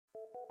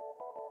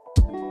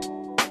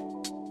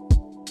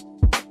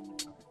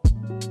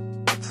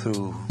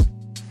through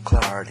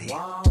clarity.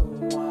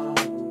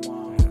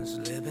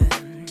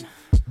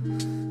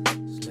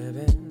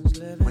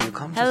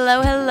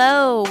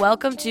 Hello.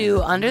 Welcome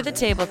to Under the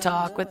Table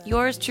Talk with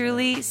yours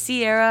truly,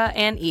 Sierra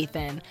and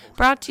Ethan.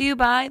 Brought to you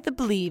by the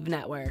Believe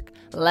Network.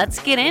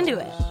 Let's get into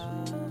it.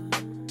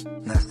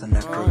 That's the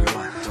nectar of your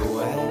life.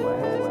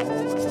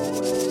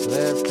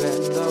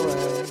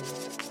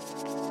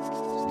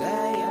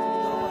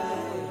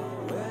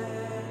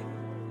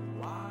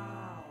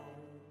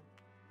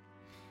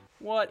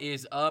 What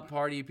is up,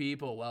 party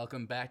people?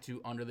 Welcome back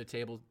to Under the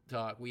Table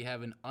Talk. We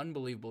have an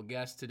unbelievable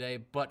guest today,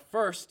 but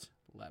first,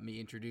 let me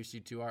introduce you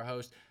to our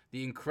host,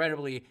 the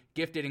incredibly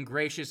gifted and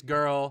gracious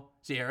girl,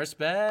 Sierra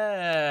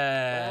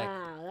Speck.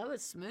 Wow, that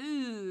was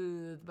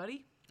smooth,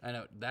 buddy. I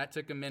know, that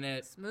took a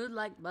minute. Smooth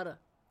like butter.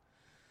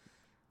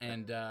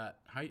 And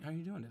how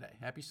you doing today?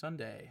 Happy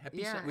Sunday.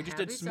 Yeah, we just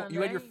happy did Sunday.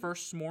 You had your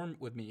first s'more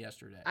with me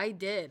yesterday. I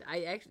did.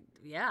 I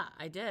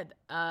did.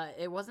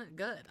 It wasn't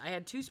good. I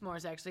had 2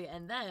 s'mores, actually,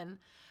 and then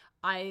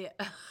I'm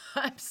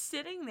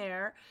sitting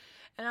there,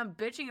 and I'm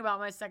bitching about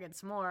my second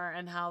s'more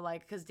and how,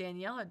 because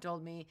Danielle had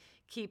told me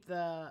keep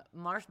the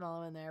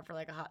marshmallow in there for,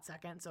 a hot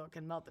second so it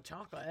can melt the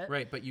chocolate.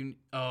 Right, but yeah.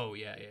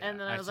 And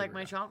then I was like,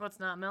 my chocolate's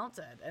not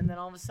melted. And then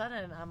all of a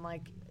sudden, I'm,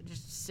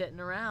 just sitting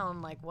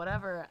around,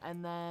 whatever.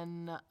 And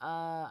then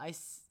I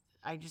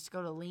just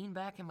go to lean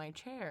back in my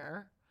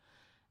chair,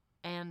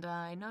 and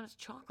I noticed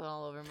chocolate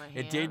all over my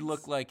hands. It did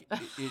look like,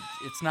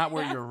 it's not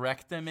where your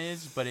rectum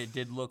is, but it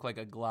did look like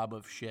a glob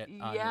of shit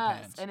on your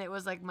pants. Yes, and it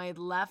was, my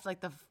left,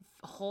 the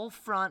whole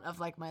front of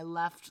my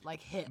left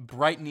hip.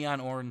 Bright neon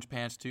orange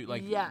pants too,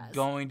 yes.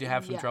 Going to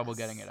have some trouble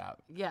getting it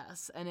out.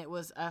 Yes, and it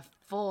was a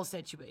full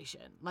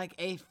situation,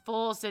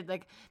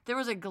 there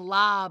was a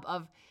glob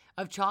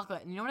of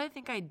chocolate. And you know what I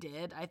think I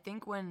did? I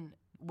think when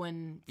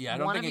one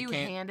of you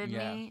handed me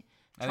chocolate,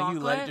 I think you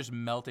let it just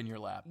melt in your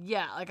lap.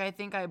 Yeah, I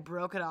think I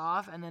broke it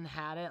off and then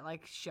had it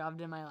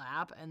shoved in my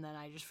lap, and then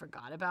I just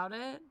forgot about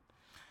it.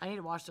 I need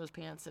to wash those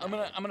pants today.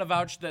 I'm gonna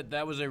vouch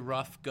that was a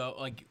rough go.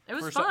 It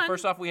was fun.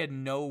 First off, we had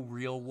no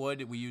real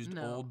wood. We used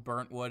old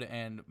burnt wood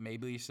and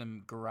maybe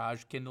some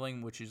garage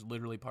kindling, which is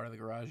literally part of the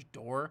garage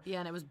door. Yeah,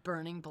 and it was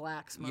burning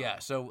black smoke. Yeah,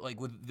 so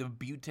with the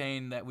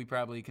butane that we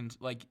probably can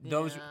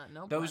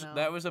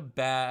that was a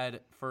bad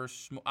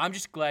first. I'm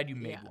just glad you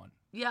made one.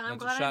 Yeah, I'm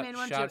glad I made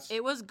one too.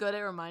 It was good.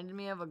 It reminded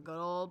me of a good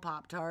old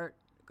Pop-Tart,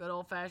 good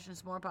old-fashioned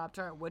s'more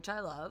Pop-Tart, which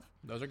I love.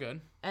 Those are good.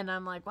 And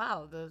I'm like,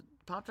 wow, the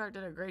Pop-Tart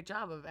did a great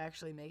job of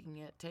actually making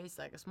it taste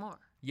like a s'more.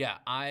 Yeah,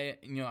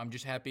 I'm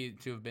just happy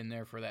to have been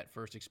there for that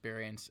first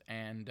experience,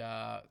 and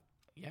yeah.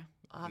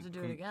 I'll have to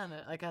do it again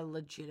at a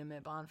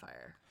legitimate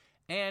bonfire.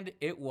 And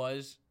it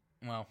was,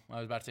 I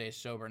was about to say a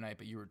sober night,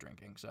 but you were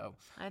drinking, so.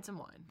 I had some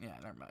wine. Yeah,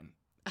 never mind.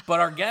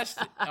 But our guest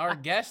but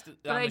on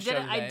the show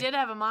today, I did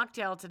have a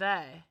mocktail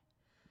today.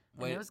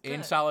 It was good.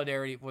 In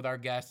solidarity with our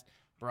guest,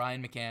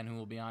 Brian McCann, who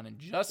will be on in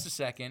just a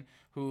second,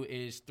 who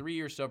is 3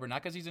 years sober,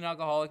 not because he's an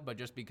alcoholic, but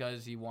just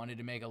because he wanted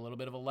to make a little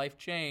bit of a life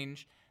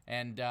change.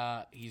 And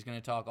he's going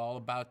to talk all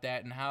about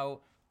that and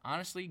how,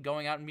 honestly,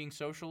 going out and being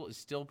social is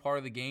still part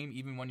of the game,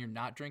 even when you're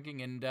not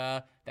drinking. And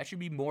that should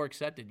be more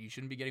accepted. You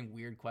shouldn't be getting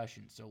weird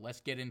questions. So let's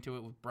get into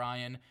it with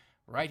Brian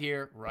right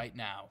here, right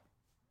now.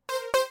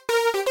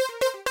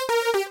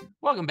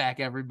 Welcome back,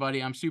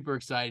 everybody. I'm super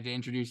excited to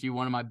introduce you,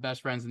 one of my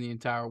best friends in the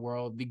entire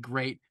world, the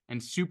great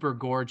and super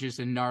gorgeous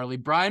and gnarly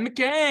Brian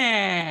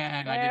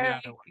McCann.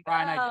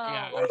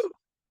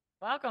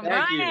 Welcome,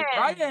 Thank Brian. you.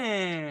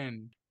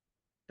 Brian.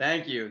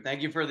 Thank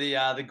you for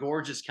the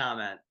gorgeous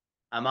comment.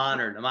 I'm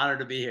honored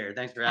to be here.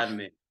 Thanks for having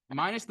me.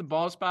 Minus the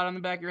bald spot on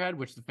the back of your head,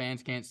 which the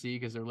fans can't see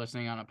because they're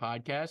listening on a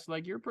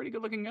podcast. You're a pretty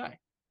good-looking guy.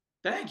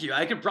 Thank you.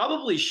 I could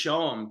probably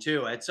show them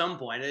too at some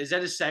point. Is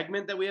that a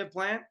segment that we have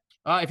planned?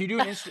 If you do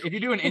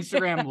an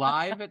Instagram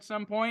live at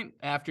some point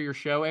after your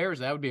show airs,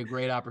 that would be a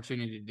great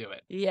opportunity to do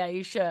it. Yeah,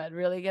 you should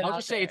really get. I'll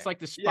just say it's like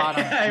the spot.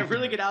 Yeah,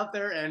 really get out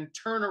there and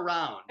turn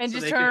around. And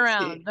just turn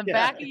around. The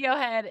back of your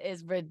head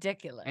is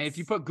ridiculous. And if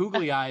you put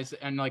googly eyes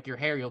and your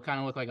hair, you'll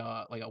kind of look like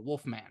a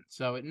wolf man.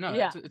 So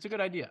it's a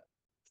good idea.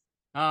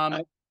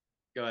 Go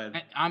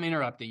ahead. I'm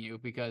interrupting you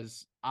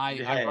because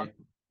I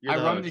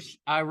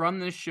run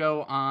this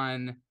show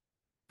on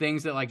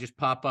things that just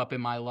pop up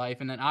in my life.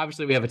 And then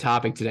obviously we have a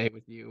topic today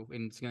with you,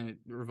 and it's going to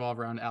revolve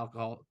around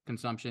alcohol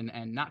consumption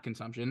and not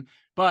consumption.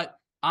 But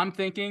I'm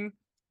thinking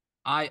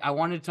I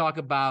wanted to talk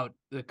about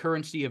the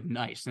currency of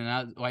nice.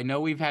 And I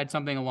know we've had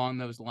something along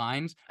those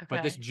lines,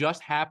 but this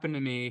just happened to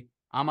me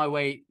on my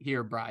way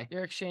here, Bri.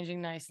 You're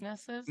exchanging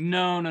nicenesses?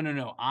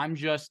 No. I'm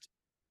just,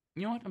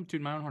 you know what? I'm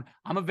tooting my own horn.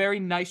 I'm a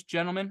very nice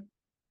gentleman.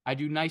 I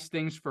do nice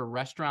things for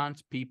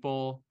restaurants,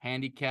 people,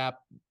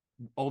 handicapped,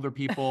 older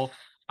people.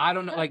 I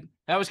don't know,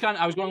 that was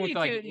I was going with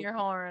tooting your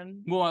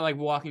horn. Well,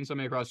 walking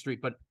somebody across the street,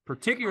 but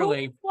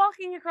particularly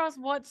walking across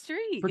what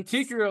street?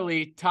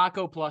 Particularly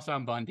Taco Plus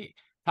on Bundy.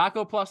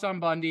 Taco Plus on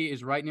Bundy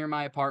is right near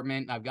my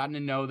apartment. I've gotten to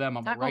know them.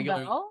 I'm Taco a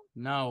regular. Bell?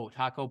 No,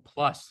 Taco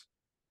Plus.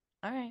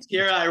 All right.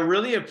 Sierra, I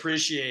really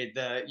appreciate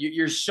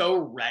you're so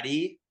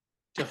ready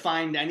to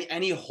find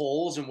any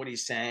holes in what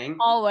he's saying.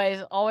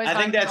 Always. I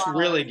think that's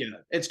really good.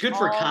 It's good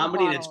for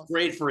comedy and it's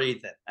great for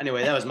Ethan.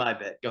 Anyway, that was my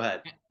bit. Go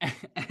ahead.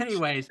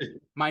 Anyways,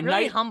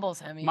 really humbles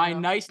him. My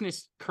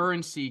niceness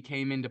currency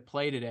came into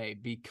play today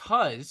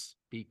because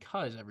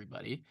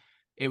everybody,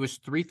 it was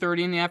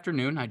 3:30 in the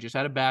afternoon. I just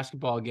had a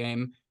basketball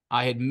game.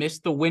 I had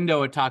missed the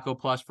window at Taco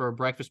Plus for a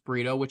breakfast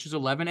burrito, which is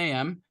 11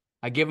 a.m.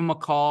 I give him a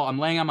call. I'm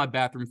laying on my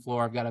bathroom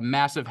floor. I've got a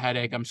massive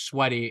headache. I'm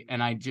sweaty,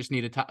 and I just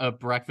need a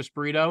breakfast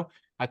burrito.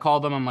 I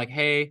called them. I'm like,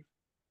 hey,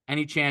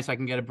 any chance I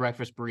can get a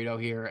breakfast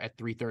burrito here at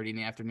 3:30 in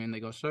the afternoon? They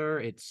go,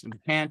 sir, we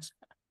can't.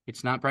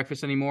 It's not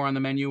breakfast anymore on the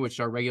menu, which is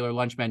our regular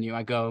lunch menu.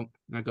 I go,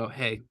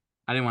 hey,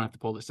 I didn't want to have to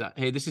pull this out.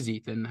 Hey, this is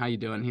Ethan. How you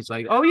doing? He's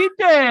like, oh,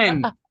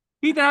 Ethan.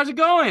 Ethan, how's it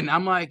going?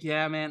 I'm like,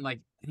 yeah, man.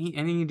 Like,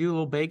 anything you do, a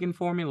little bacon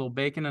for me, a little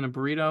bacon and a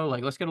burrito.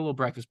 Like, let's get a little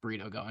breakfast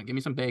burrito going. Give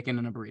me some bacon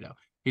and a burrito.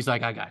 He's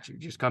like, I got you.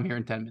 Just come here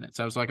in 10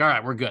 minutes. I was like, all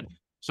right, we're good.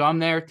 So I'm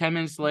there 10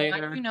 minutes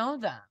later. How do you know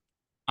that?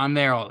 I'm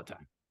there all the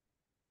time.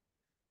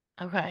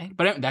 Okay.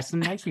 But that's the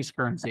niceness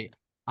currency.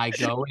 I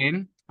go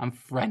in, I'm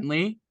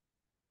friendly,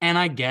 and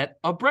I get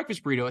a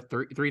breakfast burrito at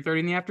 3:30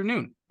 in the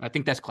afternoon. I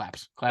think that's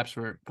claps. Claps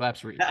for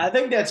you. I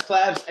think that's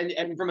claps.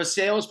 And from a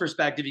sales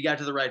perspective, you got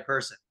to the right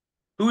person.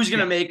 Who's going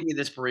to make me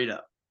this burrito?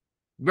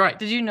 Right.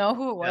 Did you know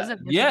who it was?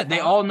 Yeah, they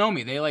all know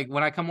me. They like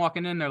when I come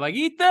walking in, they're like,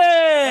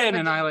 Ethan,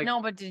 and I like.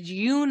 No, but did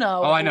you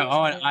know? Oh, I know.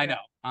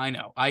 I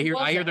know. I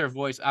hear their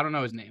voice. I don't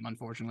know his name,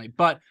 unfortunately,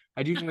 but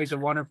I do know he's a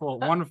wonderful,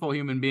 wonderful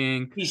human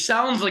being. He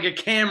sounds like a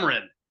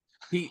Cameron.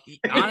 He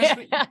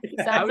honestly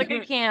sounds like a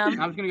Cam.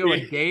 I was gonna go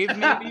with Dave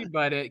maybe,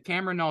 but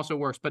Cameron also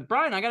works. But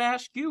Brian, I gotta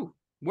ask you,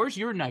 where's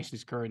your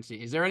niceness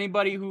currency? Is there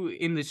anybody who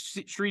in the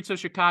streets of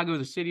Chicago,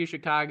 the city of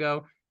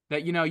Chicago,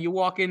 that you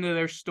walk into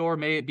their store,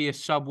 may it be a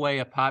Subway,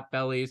 a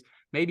Potbelly's,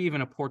 maybe even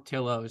a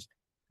Portillo's,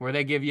 where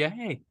they give you,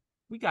 hey,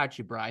 we got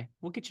you, Bri.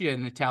 We'll get you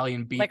an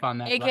Italian beef on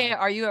that. AKA,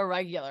 are you a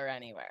regular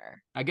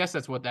anywhere? I guess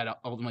that's what that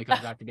ultimately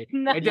comes out to be.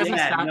 It doesn't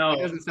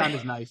sound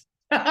as nice.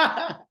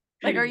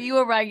 Like, are you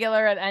a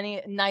regular at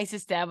any nice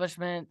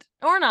establishment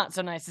or not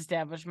so nice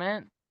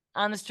establishment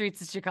on the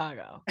streets of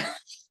Chicago?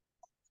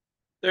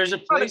 There's a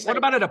place. What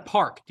about at a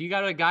park? Do you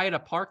got a guy at a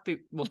park that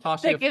will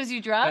toss you? That gives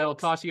you drugs? That'll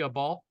toss you a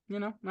ball. I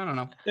don't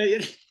know.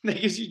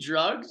 That gives you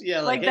drugs?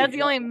 Yeah, like that's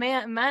the only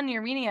men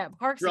you're meeting at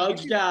parks.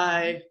 Drugs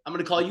guy. I'm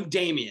gonna call you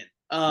Damien.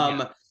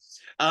 No.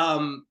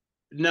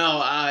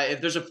 If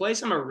there's a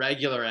place I'm a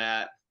regular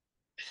at,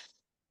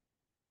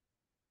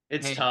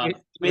 it's tough.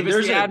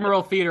 There's the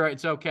Admiral Theater.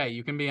 It's okay.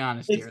 You can be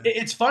honest here.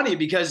 It's funny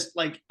because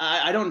like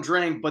I don't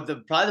drink, but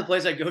probably the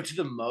place I go to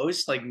the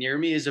most, like near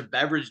me, is a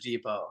beverage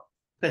depot.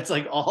 That's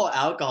like all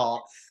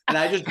alcohol, and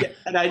I just get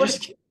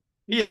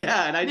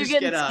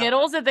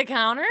Skittles at the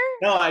counter.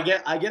 No, I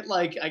get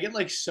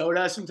like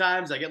soda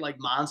sometimes. I get like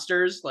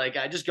Monsters. Like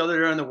I just go there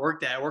during the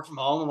work day. I work from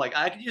home. I'm like,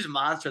 I could use a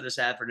Monster this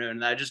afternoon,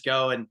 and I just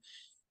go, and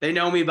they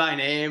know me by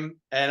name,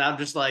 and I'm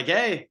just like,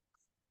 hey,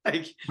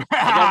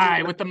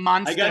 with the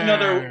Monster.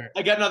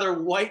 I got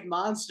another white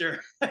Monster.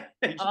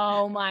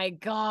 Oh my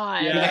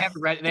god! Yeah.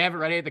 They have it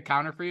ready at the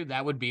counter for you.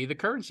 That would be the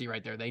currency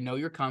right there. They know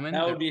you're coming.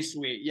 That would be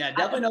sweet. Yeah,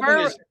 definitely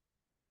nothing is.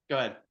 Go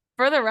ahead.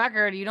 For the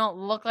record, you don't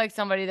look like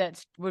somebody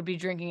that would be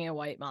drinking a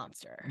white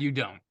Monster. You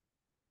don't.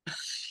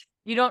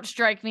 You don't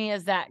strike me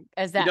as that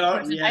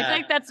person. Yeah. I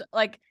think that's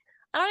like,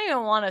 I don't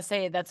even want to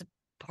say that's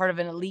part of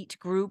an elite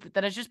group.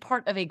 That is just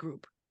part of a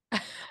group.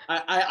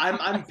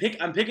 I'm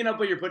picking up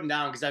what you're putting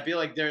down because I feel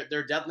like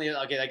they're definitely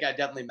okay. That guy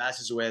definitely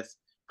messes with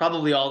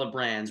probably all the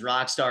brands,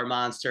 Rockstar,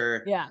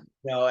 Monster,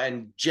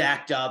 and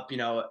jacked up,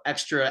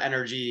 extra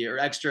energy or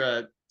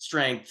extra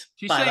strength,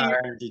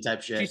 5-hour energy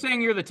type shit. She's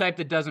saying you're the type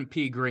that doesn't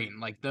pee green,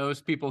 like those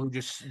people who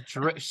just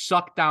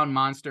suck down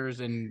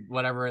Monsters and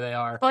whatever they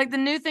are. Like the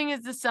new thing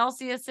is the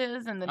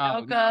Celsiuses and the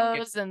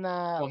Nocos and the.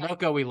 Well,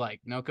 Noco we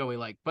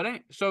like.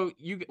 But so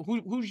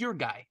who's your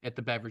guy at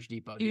the beverage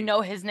depot? Do you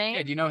know his name?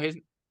 Yeah, do you know his?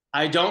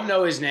 I don't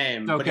know his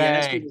name.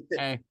 Okay.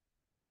 But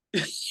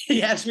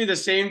he asks me the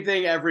same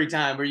thing every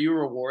time. Are you a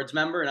rewards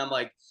member? And I'm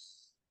like,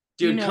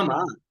 dude, come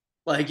on.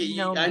 Like,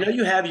 I know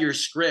you have your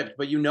script,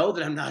 but you know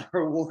that I'm not a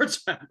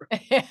rewards member.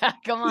 Yeah,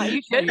 come on. You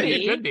should be.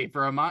 You should be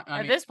for a month.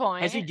 At this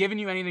point. Has he given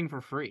you anything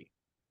for free?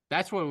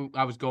 That's what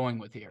I was going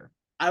with here.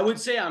 I would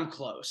say I'm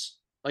close.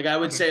 Like, I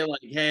would say, like,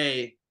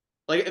 hey,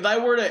 like if I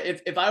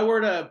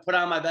were to put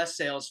on my best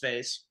sales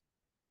face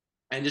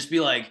and just be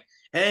like,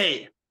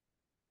 hey,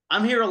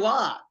 I'm here a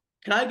lot.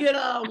 Can I get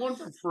one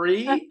for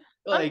free?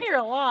 Like, I'm here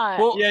a lot.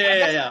 Well,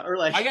 yeah. Or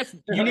like, I guess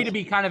you need to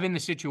be kind of in the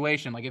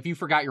situation. Like if you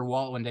forgot your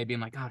wallet one day,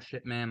 being like, "Oh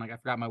shit, man! Like I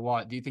forgot my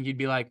wallet." Do you think you'd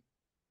be like,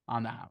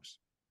 "On the house"?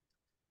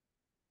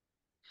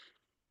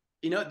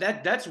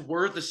 That's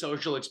worth a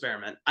social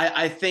experiment.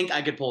 I think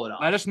I could pull it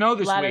off. Let us know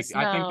this week.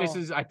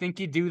 I think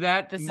you do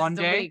that this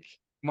Monday.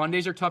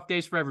 Mondays are tough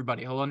days for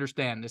everybody. He'll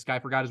understand. This guy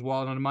forgot his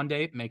wallet on a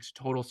Monday. It makes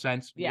total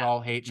sense. Yeah. We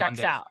all hate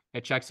Mondays.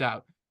 It checks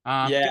out.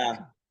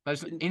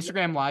 Let's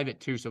Instagram live it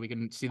too, so we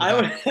can see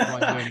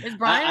the. Is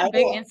Brian a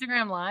big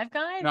Instagram live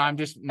guy? No,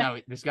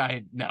 this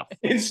guy, no.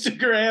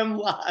 Instagram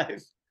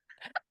live.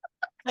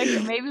 Like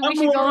maybe we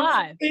should go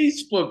live.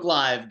 Facebook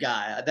Live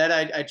guy that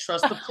I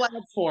trust the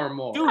platform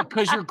more. Dude,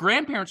 because your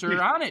grandparents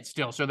are on it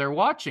still, so they're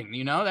watching.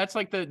 You know, that's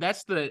like the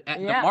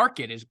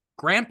market is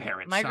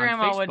grandparents. My on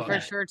grandma Facebook. would for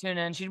sure tune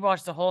in. She'd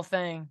watch the whole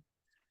thing.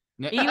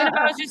 Even if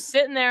I was just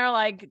sitting there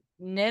like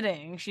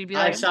knitting, she'd be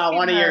like, I saw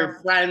one of your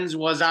friends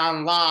was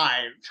on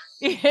live.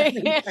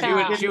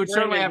 Yeah. She would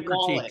certainly have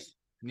critiques.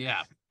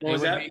 Yeah. What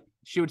was that?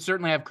 She would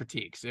certainly have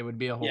critiques. It would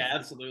be a whole. Yeah,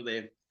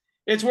 absolutely.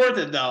 It's worth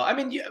it though. I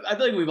mean, I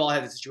feel like we've all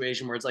had the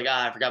situation where it's like,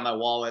 I forgot my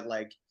wallet,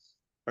 like,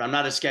 but I'm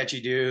not a sketchy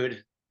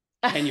dude.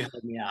 Can you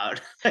help me out?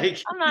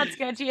 Like, I'm not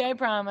sketchy, I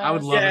promise. I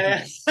would love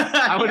it.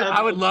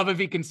 I would love if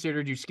he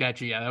considered you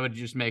sketchy. Yeah, that would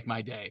just make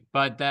my day.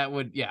 But that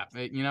would, you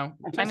know.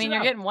 I mean,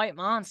 you're getting white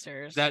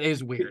monsters. That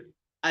is weird.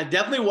 I'm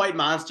definitely white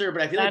monster,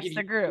 but I feel That's like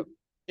the group.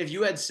 If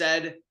you had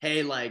said,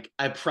 hey, like,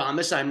 I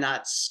promise I'm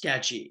not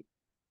sketchy.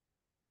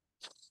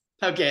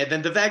 Okay,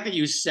 then the fact that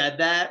you said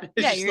that,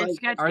 yeah, you're like,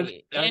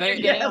 sketchy, and you're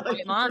getting a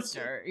white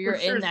monster. You're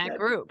in that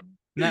group.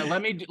 Now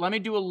let me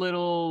do a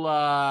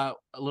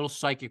little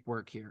psychic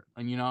work here,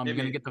 and you know I'm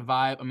gonna get the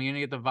vibe. I'm gonna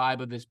get the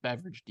vibe of this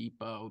Beverage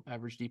Depot.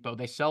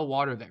 They sell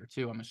water there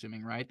too. I'm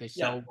assuming, right? They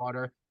sell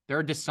water. They're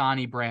a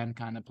Dasani brand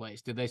kind of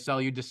place. Did they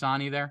sell you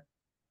Dasani there?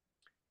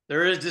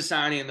 There is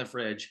Dasani in the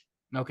fridge.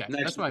 Okay,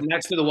 next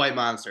to the white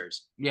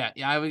monsters. Yeah,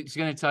 I was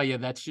gonna tell you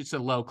that's just a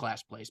low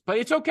class place, but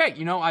it's okay.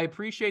 You know, I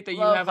appreciate that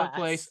you have a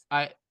place.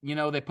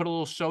 They put a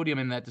little sodium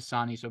in that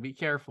Dasani, so be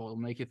careful; it'll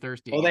make you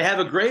thirsty. Well, they have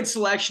a great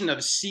selection of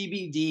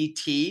CBD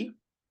tea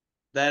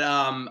that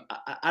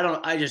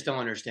I just don't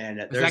understand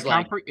it. Does that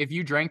count for, if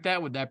you drank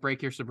that, would that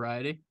break your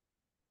sobriety?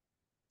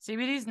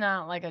 CBD's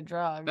not like a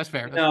drug. That's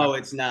fair.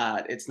 It's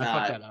not. It's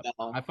not.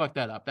 I fucked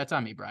that up. That's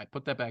on me, Brian.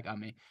 Put that back on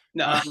me.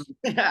 No,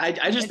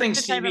 I just think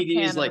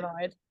CBD is like.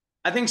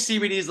 I think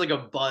CBD is like a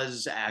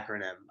buzz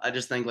acronym. I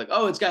just think like,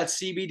 oh, it's got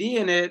CBD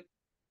in it,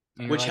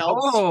 which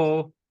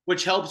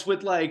helps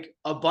with like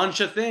a bunch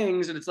of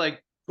things, and it's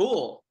like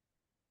cool.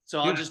 So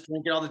I'll just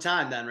drink it all the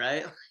time then,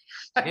 right?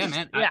 Yeah,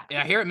 man.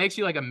 I hear it makes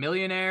you like a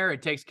millionaire.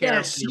 It takes care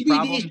of your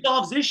problems. CBD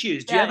solves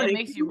issues. It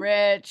makes you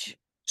rich.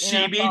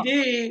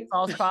 CBD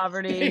solves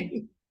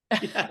poverty.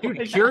 Dude,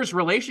 it cures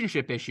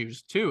relationship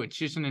issues too. It's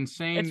just an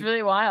insane. It's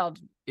really wild.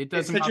 It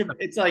doesn't.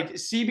 It's like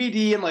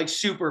CBD and like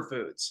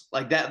superfoods.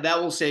 Like that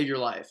will save your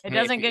life. It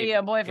doesn't get you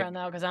a boyfriend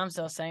though, because I'm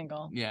still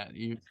single. Yeah,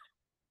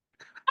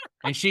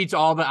 and she eats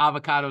all the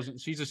avocados.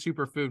 She's a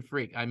superfood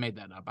freak. I made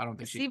that up. I don't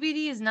think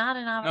CBD is not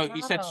an avocado. No,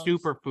 you said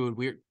superfood.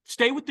 Weird.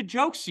 Stay with the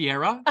joke,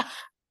 Sierra.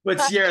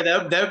 But Sierra,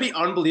 that would be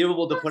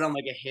unbelievable to put on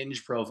like a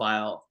Hinge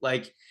profile.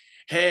 Like,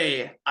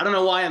 hey, I don't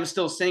know why I'm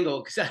still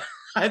single because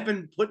I've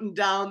been putting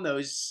down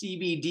those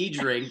CBD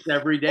drinks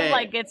every day.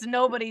 Like it's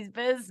nobody's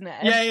business.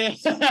 Yeah.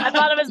 I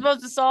thought it was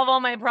supposed to solve all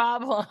my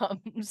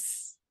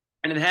problems.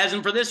 And it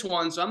hasn't for this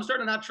one, so I'm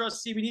starting to not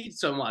trust CBD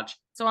so much.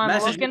 So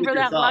I'm looking for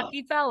that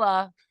lucky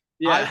fella.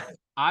 Yeah.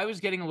 I was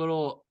getting a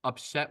little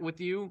upset with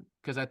you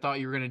because I thought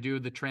you were going to do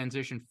the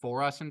transition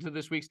for us into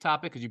this week's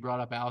topic because you brought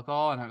up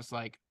alcohol. And I was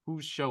like,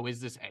 whose show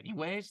is this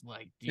anyways?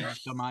 Like, do you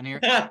just come on here?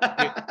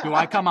 Do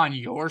I come on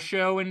your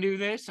show and do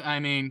this? I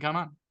mean, come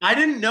on. I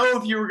didn't know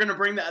if you were going to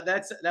bring that.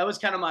 That was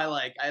kind of my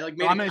like. I'm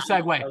going to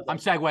segue. I'm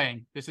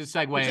segueing. This is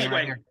segueing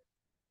right here.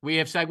 We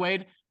have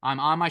segued. I'm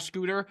on my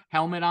scooter,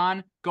 helmet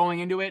on, going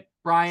into it.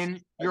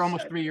 Brian, you're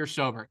almost 3 years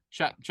sober.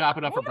 Chop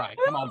it up for Brian.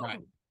 Come on,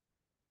 Brian.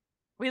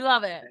 We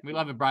love it. We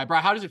love it, Brian.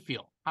 Brian, how does it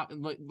feel?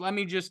 Let's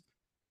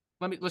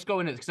go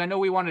into this because I know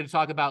we wanted to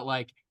talk about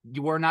like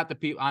you were not the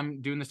people.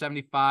 I'm doing the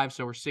 75,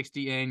 so we're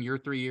 60 in. You're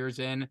 3 years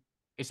in.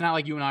 It's not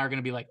like you and I are going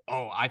to be like,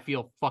 oh, I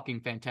feel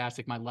fucking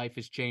fantastic. My life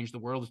has changed. The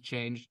world has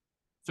changed.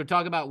 So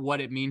talk about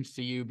what it means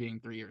to you being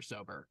 3 years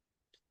sober.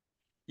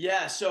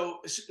 Yeah.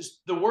 So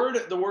the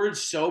word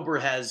sober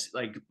has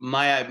like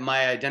my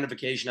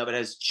identification of it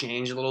has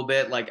changed a little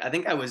bit. Like I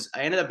think I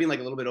ended up being like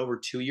a little bit over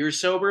 2 years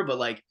sober, but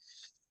like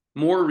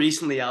more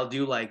recently I'll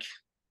do like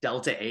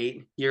Delta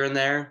 8 here and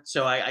there.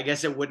 So I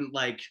guess it wouldn't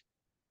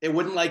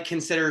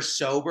consider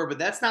sober, but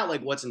that's not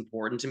like what's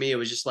important to me. It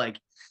was just like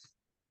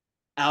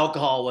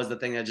alcohol was the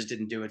thing that just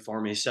didn't do it for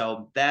me.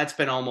 So that's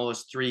been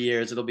almost 3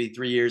 years. It'll be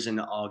 3 years in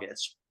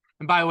August.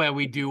 And by the way,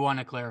 we do want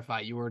to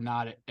clarify, you were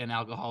not an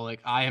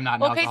alcoholic. I am not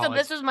an alcoholic. Okay, so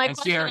this was my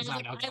question.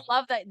 I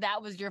love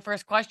that was your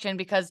first question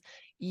because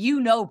you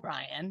know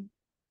Brian.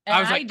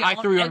 I was like, I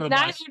threw you under the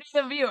bus.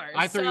 The viewers.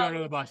 I threw you under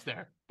the bus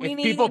there. If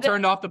people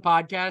turned off the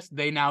podcast,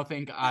 they now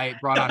think I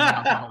brought on an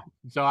alcohol.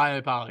 So I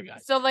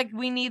apologize. So like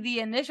we need the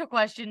initial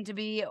question to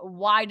be,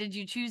 why did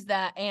you choose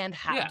that and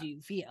how do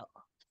you feel?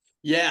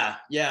 Yeah.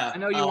 I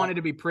know you wanted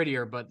to be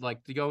prettier, but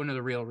like to go into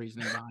the real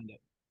reasoning behind it.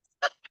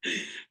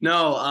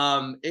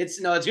 It's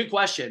a good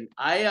question.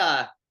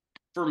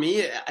 For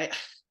me,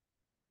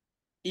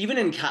 even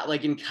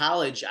in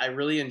college, I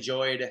really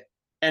enjoyed,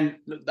 and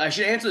I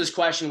should answer this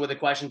question with a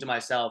question to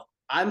myself.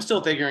 I'm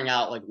still figuring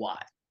out like why.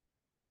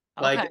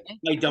 Like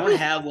I don't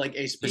have like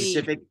a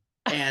specific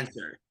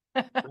answer,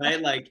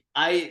 right? Like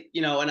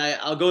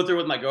I'll go through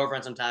with my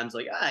girlfriend sometimes.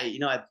 Like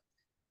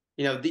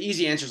the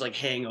easy answer is like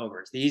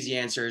hangovers. The easy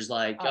answer is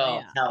like,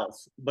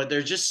 health. But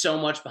there's just so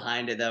much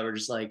behind it that we're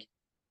just like,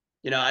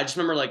 I just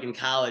remember like in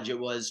college, it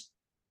was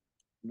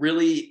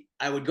really,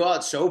 I would go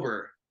out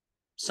sober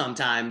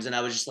sometimes and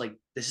I was just like,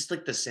 this is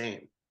like the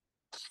same.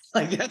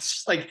 Like, that's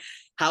just like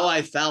how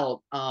I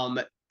felt.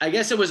 I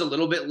guess it was a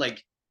little bit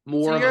like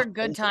more. So you're a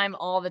good time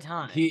all the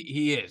time.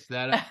 He is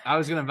that. I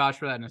was gonna vouch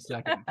for that in a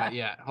second, but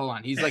yeah, hold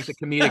on. He's like the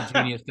comedic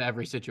genius to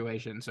every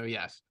situation. So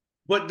yes.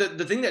 But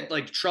the thing that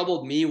like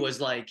troubled me was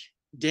like,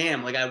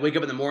 damn, like I wake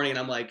up in the morning and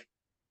I'm like,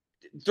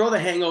 throw the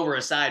hangover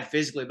aside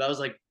physically, but I was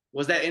like,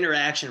 was that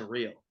interaction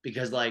real?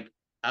 Because like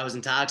I was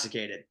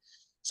intoxicated.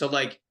 So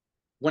like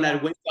when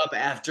I'd wake up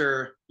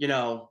after,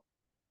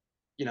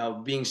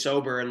 being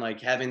sober and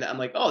like having that, I'm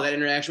like, oh, that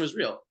interaction was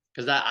real.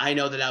 Because I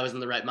know that I was in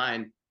the right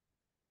mind.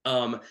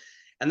 And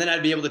then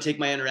I'd be able to take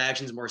my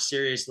interactions more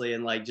seriously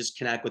and like just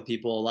connect with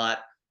people a lot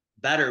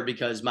better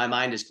because my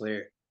mind is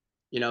clear.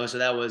 So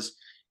that was,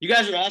 you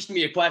guys are asking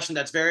me a question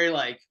that's very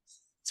like,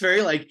 it's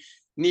very like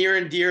near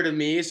and dear to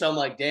me. So I'm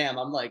like, damn,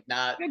 I'm like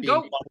not being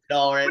fun at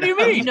all right now. What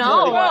do you mean?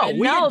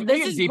 No,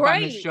 this is deep great.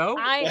 On this show.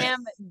 I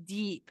am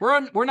deep.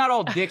 We're not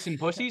all dicks and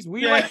pussies.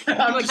 We like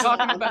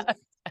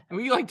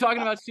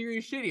talking about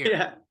serious shit here.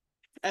 Yeah.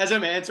 As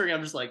I'm answering,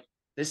 I'm just like,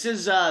 this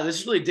is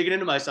really digging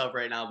into myself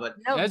right now, but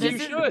no, as you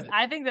should.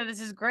 I think that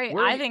this is great.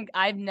 I think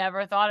I've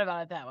never thought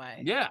about it that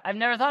way. Yeah, I've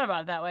never thought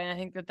about it that way, and I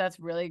think that that's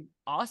really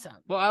awesome.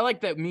 Well, I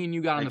like that me and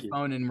you got on the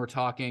phone and we're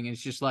talking.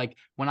 It's just like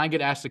when I get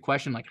asked the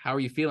question, like, "How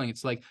are you feeling?"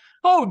 It's like,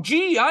 "Oh,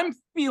 gee, I'm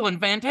feeling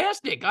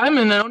fantastic. I'm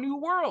in a new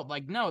world."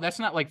 Like, no, that's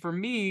not like for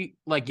me.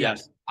 Like,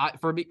 yes,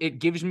 for me, it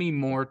gives me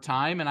more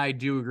time, and I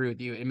do agree with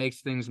you. It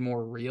makes things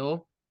more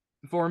real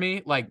for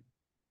me. Like,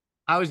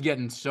 I was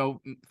getting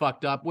so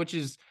fucked up, which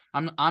is.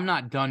 I'm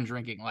not done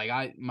drinking.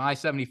 Like my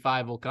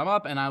 75 will come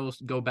up and I will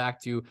go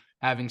back to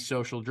having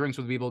social drinks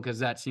with people because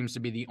that seems to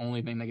be the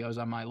only thing that goes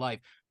on my life.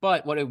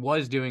 But what it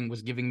was doing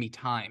was giving me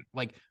time.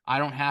 Like I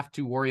don't have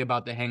to worry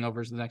about the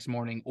hangovers the next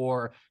morning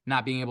or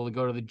not being able to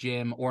go to the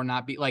gym or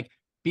not be like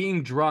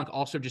being drunk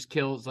also just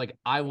kills. Like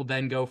I will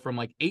then go from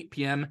like 8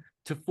 p.m.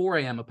 to 4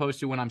 a.m.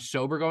 opposed to when I'm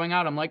sober going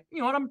out. I'm like, you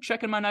know what? I'm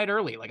checking my night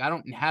early. Like I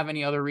don't have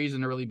any other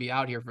reason to really be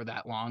out here for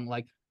that long.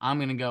 Like I'm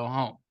going to go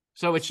home.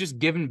 So it's just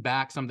giving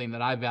back something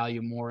that I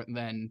value more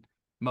than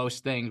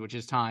most things, which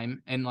is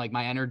time. And like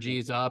my energy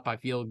is up. I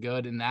feel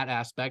good in that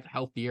aspect,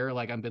 healthier.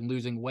 Like I've been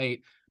losing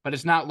weight, but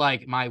it's not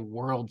like my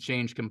world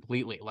changed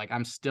completely. Like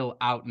I'm still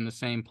out in the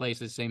same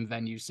places, same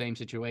venues, same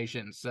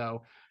situations.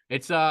 So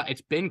it's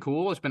been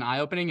cool. It's been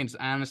eye-opening. And it's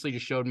honestly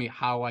just showed me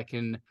how I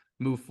can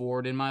move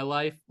forward in my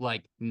life,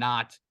 like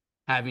not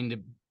having to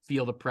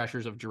feel the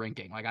pressures of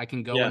drinking. Like I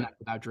can go in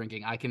without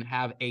drinking. I can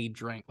have a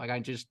drink. Like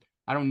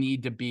I don't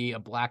need to be a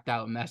blacked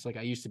out mess like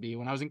I used to be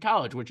when I was in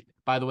college, which,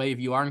 by the way, if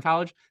you are in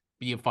college,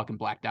 be a fucking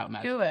blacked out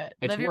mess. Do it.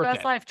 It's Live your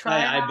best life. Try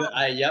it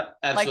out. Yep,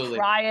 absolutely. Like,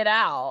 try it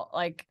out.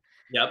 Like,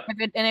 yep.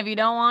 If you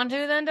don't want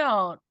to, then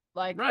don't.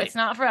 Like, it's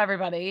not for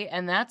everybody,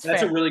 and that's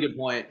fair. A really good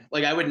point.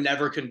 Like, I would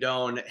never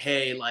condone,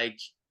 hey, like,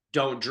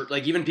 don't drink.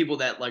 Like, even people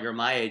that, like, are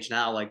my age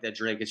now, like, that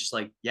drink, it's just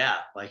like, yeah,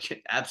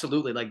 like,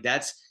 absolutely. Like,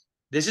 this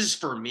is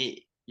for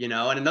me. And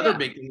another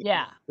big thing,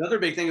 another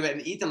big thing about,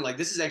 and Ethan, like,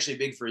 this is actually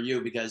big for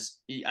you because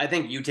I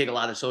think you take a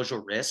lot of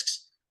social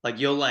risks. Like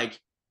you'll like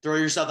throw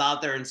yourself out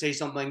there and say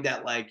something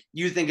that like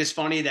you think is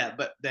funny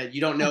but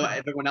you don't know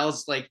everyone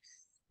else like,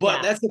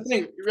 but that's the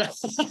thing.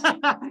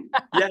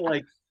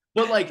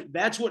 But like,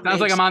 that's what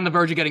sounds like I'm on the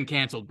verge of getting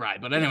canceled,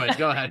 Brian. But anyways,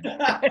 go ahead.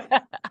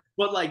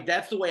 But like,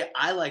 that's the way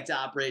I like to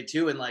operate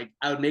too. And like,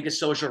 I would make a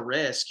social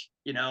risk,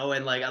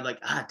 and like, I'm like,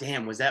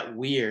 damn, was that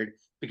weird?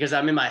 Because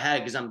I'm in my head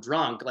because I'm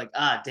drunk, like,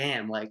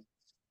 damn, like,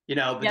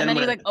 but then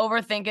you like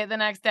overthink it the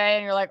next day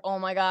and you're like, oh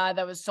my God,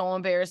 that was so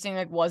embarrassing.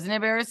 Like, wasn't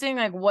embarrassing?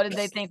 Like, what did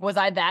they think? Was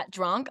I that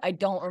drunk? I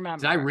don't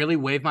remember. Did I really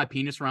wave my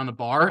penis around the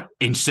bar?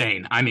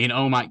 Insane. I mean,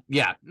 oh my,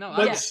 yeah. No,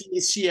 but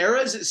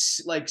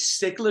Sierra's like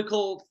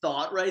cyclical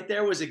thought right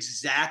there was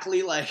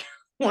exactly like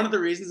one of the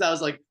reasons I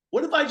was like,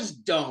 what if I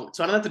just don't?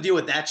 So I don't have to deal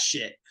with that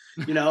shit,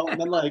 And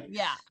then like,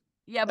 yeah.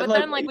 But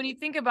then like when you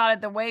think about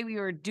it, the way we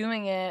were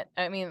doing it,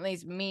 I mean, at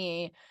least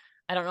me,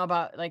 I don't know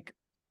about like,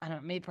 I don't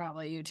know, maybe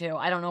probably you too.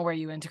 I don't know where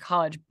you went to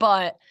college,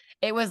 but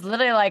it was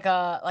literally like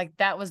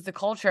that was the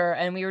culture.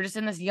 And we were just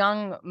in this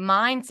young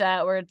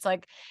mindset where it's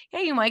like,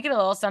 yeah, you might get a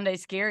little Sunday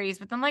scaries,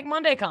 but then like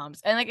Monday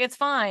comes and like, it's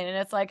fine. And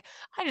it's like,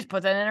 I just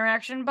put that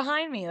interaction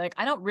behind me. Like,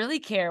 I don't really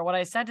care what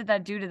I said to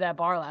that dude at that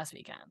bar last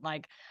weekend.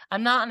 Like,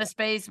 I'm not in a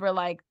space where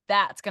like,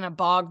 that's going to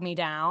bog me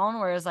down.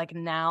 Whereas like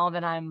now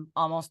that I'm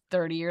almost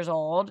 30 years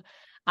old,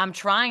 I'm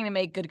trying to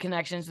make good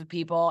connections with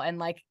people and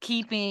like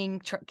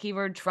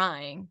keyword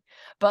trying,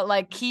 but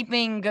like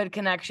keeping good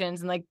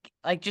connections and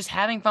like just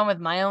having fun with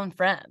my own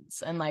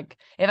friends. And like,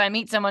 if I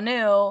meet someone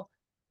new,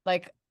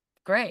 like,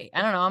 great.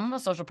 I don't know. I'm a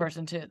social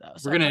person too though.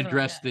 So we're going to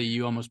address the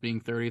you almost being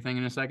 30 thing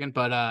in a second,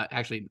 but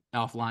actually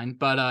offline,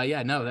 but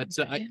yeah, no, that's,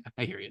 I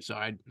hear you. So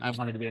I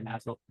wanted to be an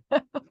asshole.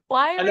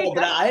 Why? I know,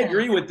 but I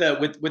agree with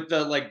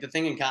the like the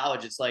thing in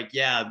college. It's like,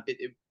 yeah,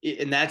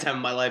 in that time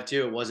of my life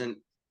too, it wasn't,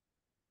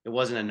 it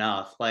wasn't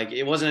enough. Like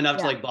it wasn't enough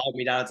to like bog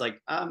me down. It's like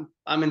I'm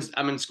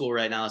in school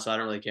right now, so I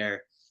don't really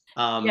care.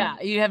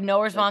 You have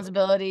no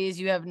responsibilities.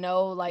 You have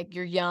no like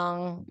you're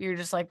young. You're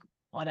just like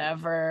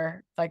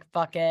whatever, like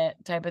fuck it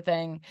type of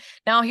thing.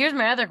 Now, here's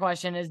my other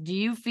question: is do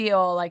you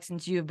feel like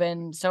since you've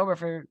been sober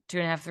for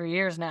 2.5, 3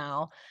 years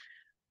now?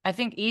 I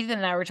think Ethan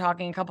and I were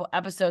talking a couple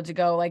episodes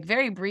ago, like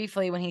very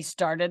briefly when he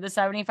started the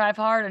 75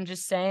 hard and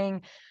just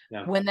saying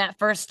when that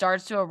first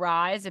starts to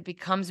arise, it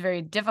becomes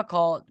very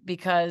difficult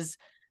because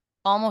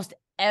almost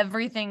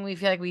everything we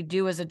feel like we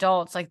do as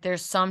adults, like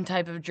there's some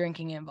type of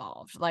drinking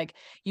involved. Like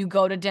you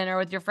go to dinner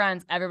with your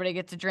friends, everybody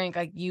gets a drink,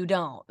 like you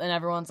don't. And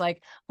everyone's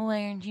like,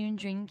 why aren't you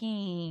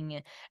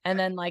drinking? And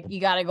then like you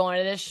got to go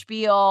into this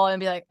spiel and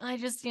be like, I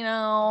just,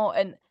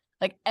 and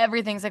like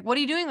everything's like, what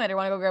are you doing later?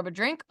 Want to go grab a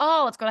drink?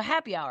 Oh, let's go to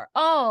happy hour.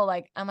 Oh,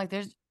 like I'm like,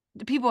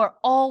 people are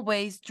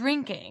always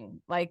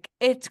drinking. Like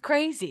it's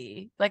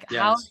crazy. Like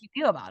how do you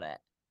feel about it?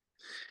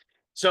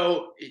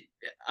 So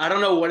I don't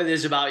know what it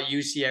is about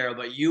you, Sierra,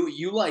 but you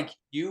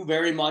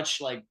very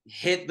much like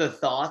hit the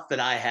thought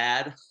that I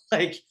had,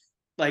 like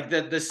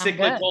the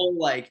cyclical,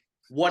 like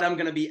what I'm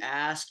gonna be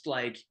asked,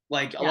 like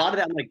a lot of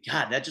that. I'm like,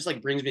 God, that just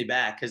like brings me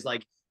back because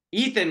like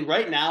Ethan,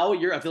 right now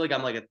I feel like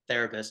I'm like a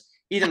therapist.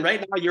 Ethan, right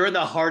now you're in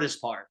the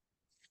hardest part,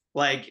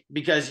 like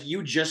because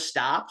you just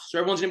stopped, so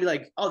everyone's gonna be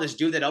like, oh, this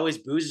dude that always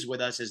boozes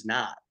with us is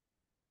not.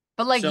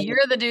 But like you're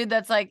the dude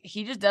that's like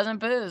he just doesn't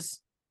booze,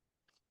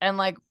 and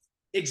like.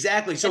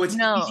 Exactly. So it's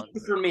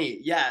easier for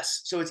me.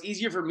 Yes. So it's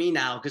easier for me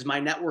now because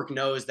my network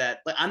knows that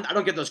like, I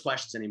don't get those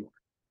questions anymore.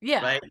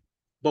 Yeah. Right.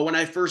 But when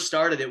I first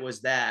started, it was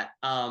that.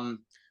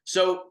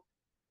 So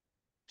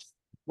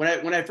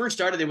when I first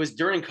started, it was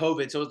during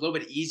COVID, so it was a little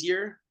bit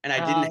easier, and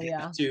I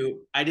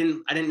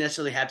didn't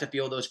necessarily have to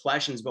feel those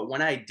questions. But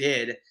when I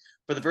did,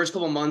 for the first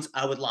couple of months,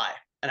 I would lie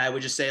and I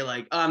would just say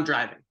like, oh, I'm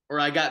driving, or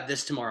I got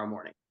this tomorrow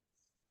morning.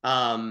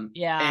 And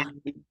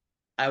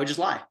I would just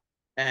lie.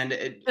 And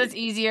it's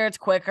easier, it's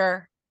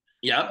quicker.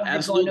 Yep,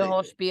 absolutely. Going to a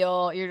whole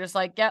spiel, you're just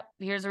like, yep,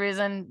 here's the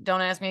reason.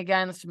 Don't ask me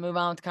again. Let's move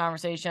on with the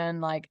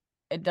conversation. Like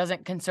it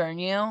doesn't concern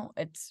you.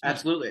 It's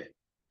absolutely.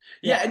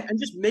 Yeah, and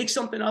just make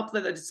something up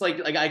that it's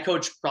like I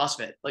coach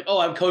CrossFit. Like, oh,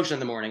 I'm coaching in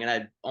the morning, and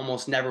I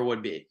almost never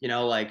would be,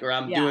 like, or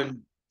I'm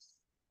doing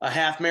a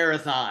half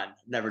marathon.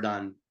 Never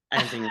done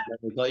anything like that,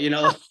 but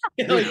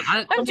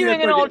like, I'm doing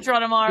an ultra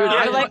tomorrow.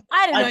 Dude, like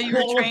I didn't know you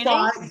were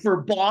training for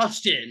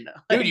Boston.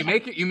 Dude,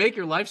 you make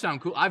your life sound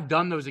cool. I've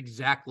done those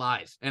exact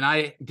lies, and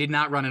I did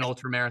not run an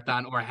ultra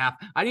marathon or a half.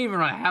 I didn't even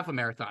run a half a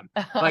marathon.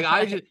 Like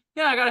I just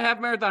I got a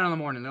half marathon in the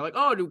morning. They're like,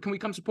 oh, dude, can we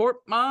come support?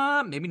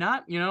 Maybe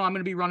not. I'm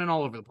gonna be running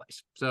all over the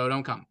place, so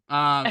don't come.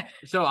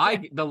 So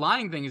the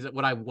lying thing is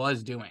what I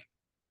was doing.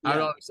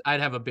 Yeah.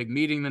 I'd have a big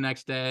meeting the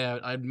next day.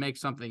 I'd make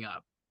something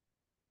up.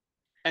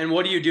 And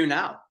what do you do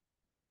now?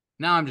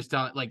 Now I'm just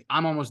telling, like,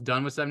 I'm almost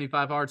done with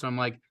 75 hard. So I'm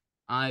like,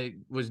 I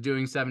was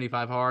doing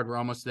 75 hard. We're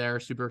almost there.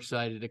 Super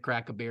excited to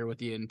crack a beer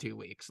with you in 2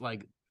 weeks.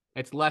 Like,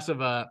 it's less of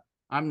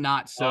I'm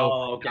not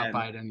so out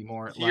by it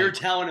anymore. So you're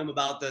telling him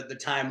about the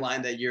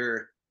timeline that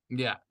you're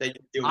doing.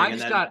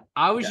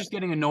 I was just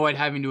getting annoyed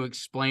having to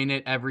explain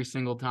it every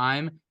single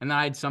time. And then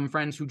I had some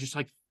friends who just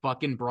like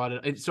fucking brought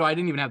it. So I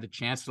didn't even have the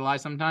chance to lie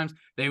sometimes.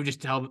 They would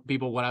just tell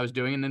people what I was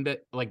doing. And then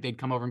they'd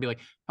come over and be like,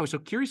 I was so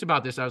curious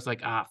about this. I was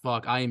like,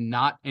 fuck, I am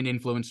not an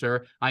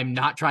influencer. I'm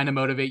not trying to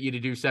motivate you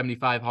to do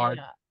 75 hard.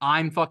 Yeah.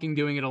 I'm fucking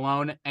doing it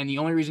alone. And the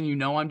only reason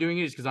I'm doing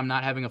it is because I'm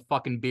not having a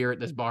fucking beer at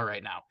this bar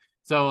right now.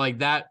 So like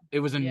that,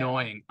 it was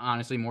annoying,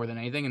 honestly, more than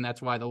anything. And that's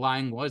why the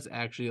lying was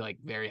actually like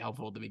very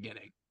helpful at the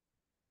beginning.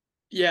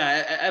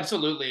 Yeah,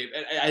 absolutely.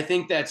 I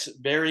think that's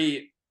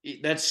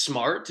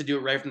smart to do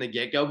it right from the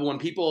get-go. But when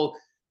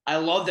I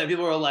love that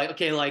people are like,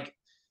 okay, like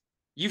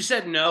you've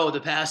said no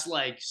the past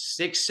like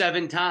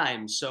 6-7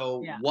 times.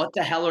 So what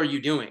the hell are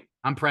you doing?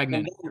 I'm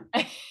pregnant.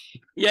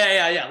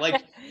 Yeah.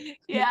 Like,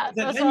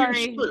 so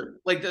sorry.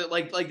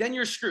 Then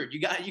you're screwed.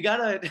 You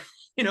gotta,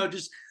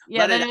 just.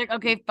 Yeah. Then you're like,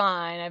 okay,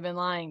 fine. I've been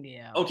lying to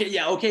you. Okay.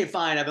 Yeah. Okay,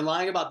 fine. I've been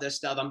lying about this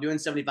stuff. I'm doing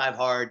 75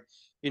 hard,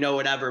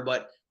 whatever.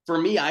 But for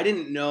me, I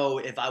didn't know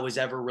if I was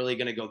ever really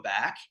going to go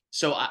back.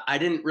 So I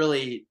didn't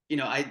really,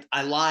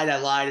 I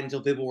lied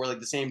until people were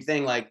like the same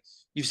thing. Like,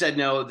 you've said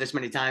no this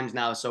many times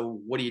now.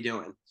 So what are you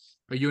doing?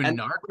 Are you a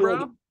narc,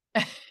 bro?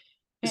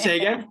 Say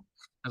again?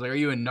 I was like, are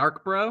you a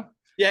narc, bro?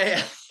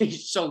 Yeah.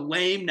 He's so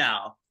lame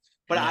now.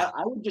 But I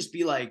would just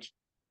be like,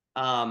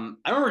 I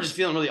remember just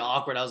feeling really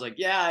awkward. I was like,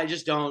 yeah, I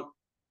just don't.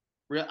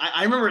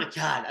 I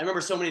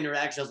remember so many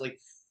interactions. I was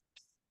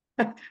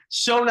like,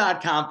 so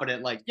not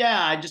confident. Like,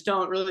 yeah, I just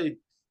don't really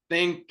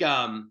think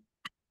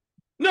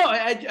no,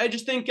 I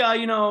just think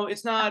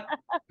it's not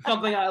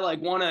something I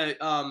like want to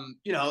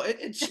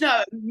it's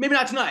not, maybe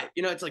not tonight,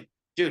 it's like,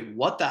 dude,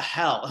 what the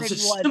hell? It's a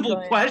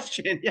simple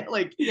question.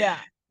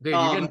 Dude,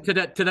 you're getting to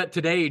that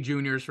today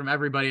juniors from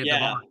everybody at the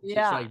bar.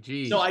 Yeah. It's like,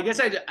 geez. So I guess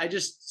I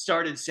just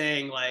started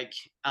saying like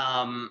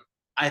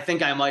I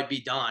think I might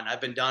be done.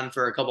 I've been done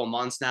for a couple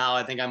months now.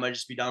 I think I might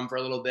just be done for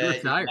a little bit. You're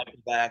retired.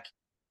 Back.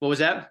 What was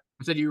that?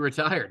 I said you were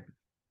retired.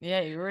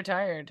 Yeah, you were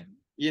retired.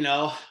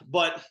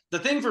 But the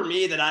thing for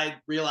me that I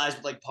realized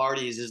with like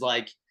parties is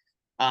like,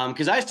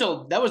 because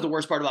that was the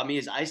worst part about me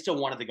is I still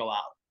wanted to go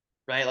out,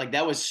 right? Like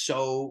that was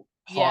so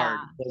hard.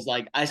 It was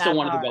like I still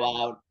wanted to go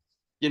out,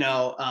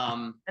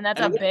 and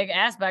that's a big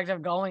aspect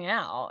of going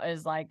out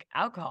is like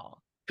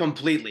alcohol.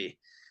 Completely.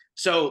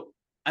 So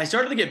I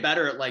started to get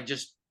better at like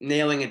just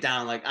nailing it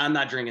down. Like I'm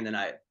not drinking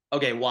tonight.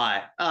 Okay,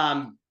 why?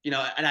 And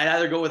I'd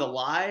either go with a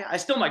lie. I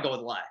still might go with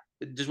a lie.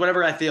 Just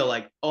whatever I feel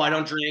like. Oh, I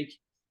don't drink.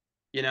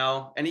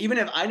 And even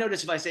if I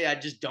notice if I say I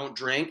just don't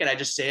drink and I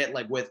just say it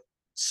like with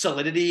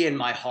solidity in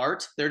my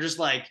heart, they're just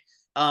like,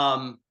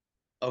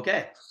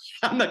 okay,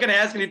 I'm not gonna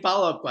ask any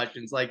follow-up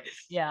questions. Like,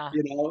 like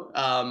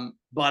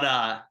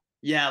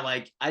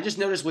I just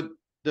noticed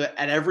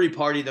at every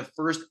party, the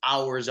first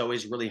hour is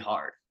always really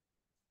hard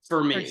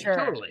for me. For sure.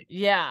 Totally.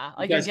 Yeah.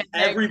 Like you're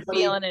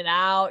feeling it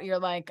out. You're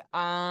like,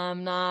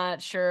 I'm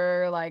not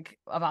sure like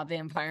about the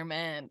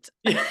environment.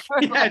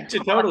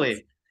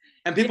 Totally.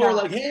 And people are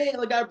like, hey,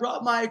 like I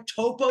brought my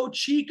Topo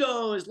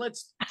Chicos.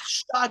 Let's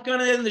shotgun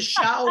it in the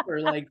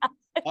shower. Like,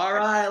 all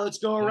right, let's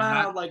go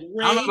around. Like,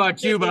 I don't know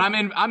about you, but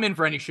I'm in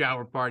for any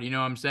shower party. You know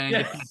what I'm saying?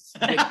 Get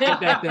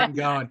that thing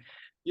going.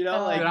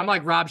 Like I'm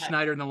like Rob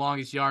Schneider in The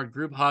Longest Yard.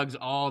 Group hugs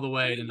all the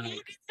way tonight.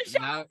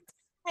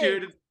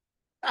 Dude.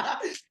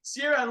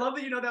 Sierra, I love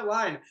that you know that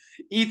line.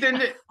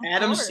 Ethan,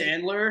 Adam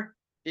Sandler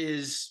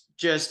is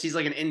he's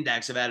like an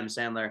index of Adam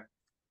Sandler.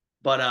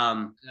 But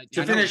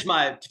to finish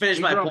my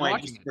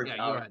point,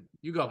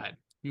 you go ahead.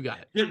 You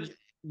got it.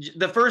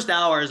 The first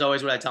hour is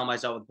always what I tell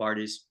myself with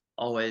parties.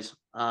 Always.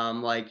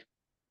 Like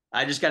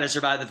I just gotta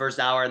survive the first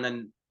hour and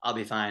then I'll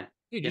be fine.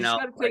 Dude, you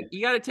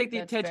gotta take the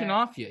attention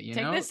off you. You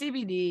take know? the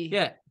CBD.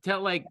 Yeah.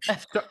 That'd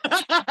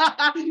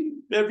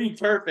be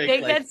perfect.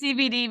 Take that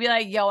CBD. Be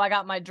like, yo, I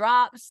got my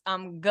drops.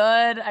 I'm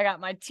good. I got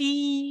my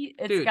tea.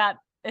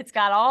 It's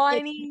got all I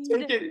need.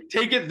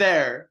 Take it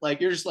there. Like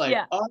you're just like,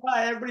 all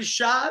right, everybody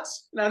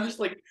shots. And I'm just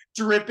like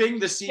dripping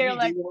the CBD.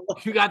 Like,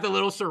 you got the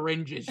little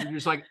syringes. You're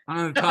just like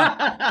on the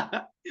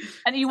top.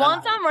 And you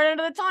want some right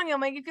under the tongue. It'll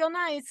make you feel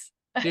nice.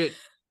 Dude,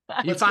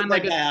 you find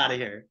like a guy out of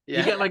here. Yeah.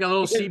 You get like a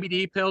little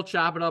CBD pill,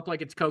 chop it up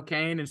like it's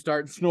cocaine, and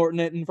start snorting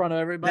it in front of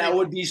everybody. That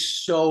would be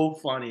so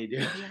funny,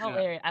 dude. That'd be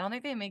hilarious. I don't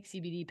think they make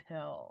CBD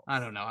pills. I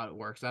don't know how it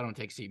works. I don't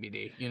take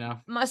CBD.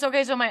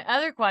 So my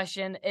other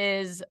question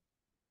is,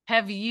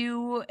 have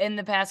you in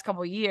the past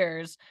couple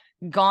years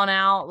gone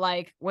out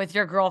like with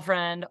your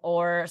girlfriend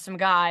or some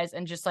guys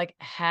and just like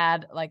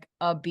had like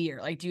a beer?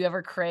 Like, do you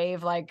ever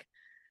crave like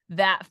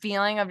that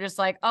feeling of just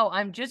like, oh,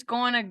 I'm just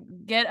going to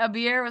get a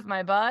beer with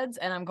my buds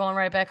and I'm going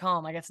right back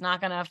home. Like, it's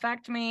not going to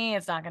affect me.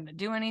 It's not going to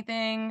do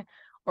anything.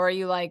 Or are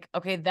you like,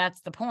 okay,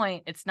 that's the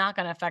point. It's not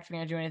going to affect me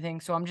or do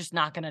anything. So I'm just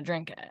not going to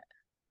drink it.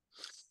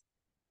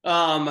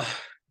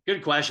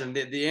 Good question.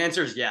 The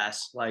answer is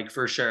yes, like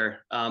for sure.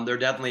 There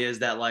definitely is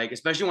that, like,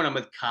 especially when I'm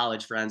with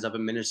college friends up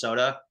in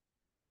Minnesota,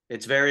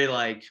 it's very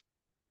like,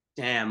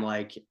 damn,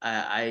 like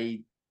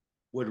I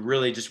would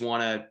really just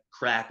want to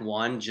crack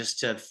one just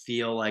to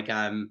feel like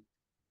I'm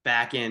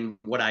back in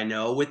what I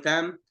know with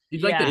them. Do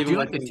you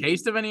like the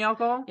taste of any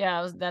alcohol?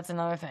 Yeah, that's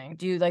another thing.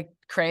 Do you like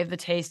crave the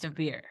taste of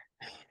beer?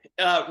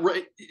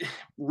 Recently,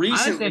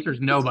 honest answer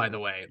is no. By the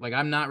way, like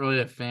I'm not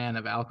really a fan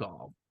of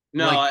alcohol.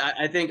 No, like,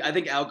 I think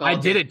alcohol. I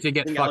did it to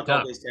get fucked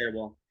up. Is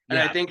terrible, and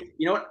I think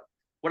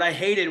what I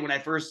hated when I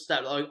first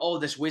started. Like, oh,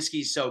 this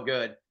whiskey's so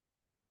good.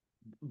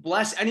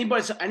 Bless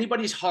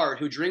anybody's heart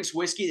who drinks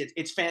whiskey.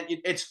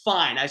 It's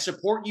fine. I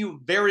support you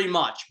very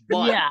much.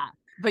 But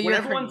when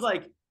everyone's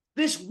like,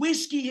 this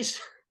whiskey is.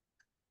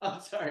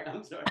 I'm sorry.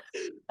 This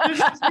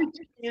whiskey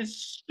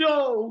is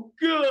so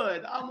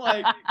good. I'm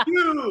like,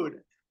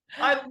 dude.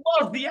 I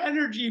love the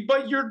energy,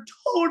 but you're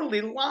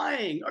totally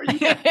lying. Are you?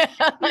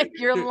 Like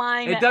you're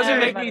lying. It doesn't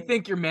make me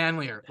think you're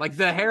manlier. Like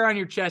the hair on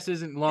your chest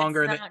isn't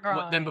longer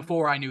than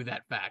before I knew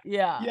that fact.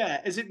 Yeah.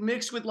 Yeah. Is it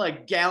mixed with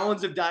like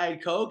gallons of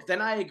Diet Coke?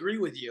 Then I agree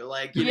with you.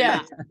 Like,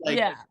 I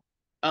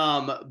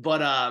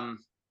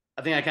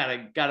think I kind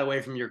of got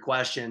away from your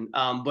question.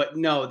 But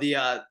no,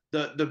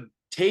 the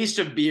taste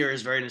of beer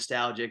is very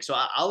nostalgic. So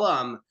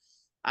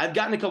I've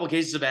gotten a couple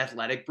cases of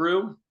Athletic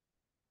Brew.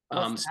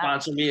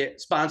 Sponsor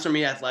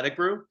me, Athletic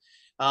Brew.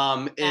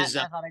 Is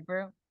Athletic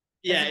Brew?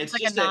 Yeah, it's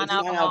like a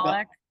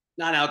non-alcoholic.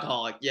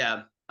 Non-alcoholic,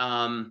 yeah.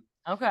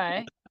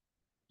 Okay.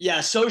 Yeah,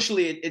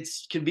 socially, it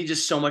can be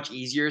just so much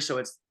easier. So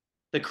it's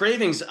the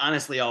cravings,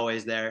 honestly,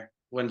 always there.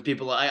 When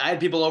people, I had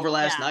people over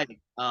last night,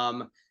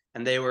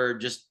 and they were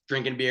just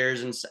drinking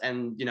beers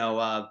and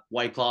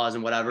White Claws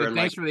and whatever. And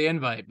thanks for the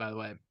invite, by the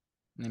way.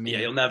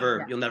 You'll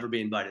never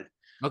be invited.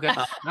 Okay.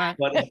 All right.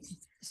 But,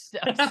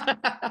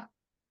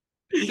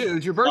 dude, it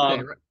was your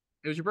birthday, right?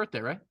 It was your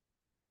birthday, right?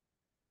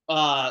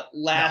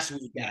 Last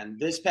weekend.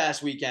 This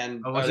past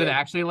weekend. Oh, was it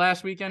actually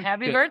last weekend?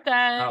 Happy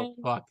birthday. Oh,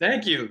 fuck.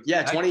 Thank you.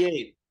 Yeah,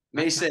 28.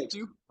 May 6th.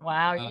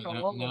 Wow.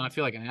 No, I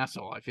feel like an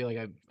asshole. I feel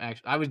like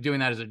I was doing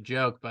that as a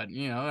joke, but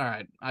all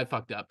right. I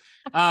fucked up.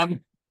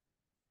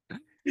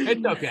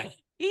 It's okay.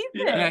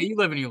 Yeah, you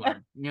live and you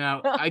learn. You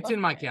know, it's in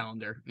my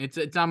calendar. It's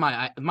on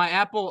my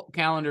Apple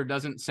calendar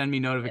doesn't send me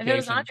notifications. If it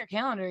was on your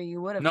calendar,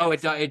 you would have. No,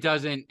 it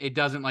doesn't. It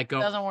doesn't like go.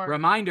 Doesn't work.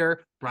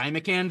 Reminder: Brian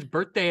McCann's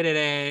birthday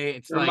today.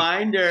 It's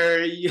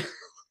reminder.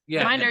 Yeah.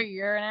 Reminder: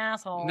 you're an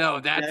asshole. No,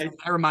 that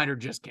reminder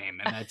just came,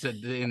 and that's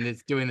in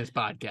this doing this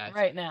podcast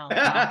right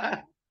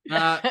now.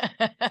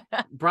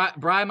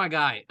 Brian, my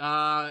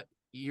guy.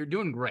 You're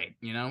doing great.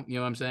 You know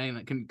what I'm saying?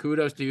 Like,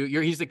 kudos to you.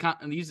 He's the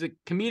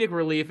comedic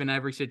relief in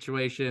every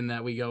situation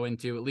that we go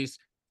into, at least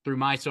through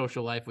my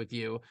social life with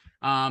you.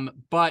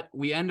 But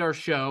we end our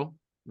show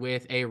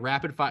with a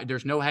rapid fire.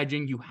 There's no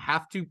hedging. You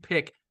have to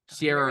pick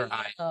Sierra or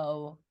I.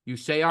 You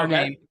say our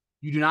name.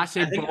 You do not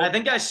say. I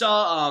think I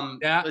saw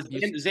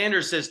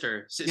Xander's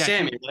sister,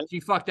 Sammy. Right? She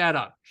fucked that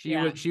up.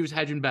 She was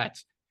hedging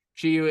bets.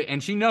 She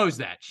knows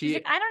that. She's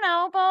like, I don't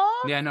know,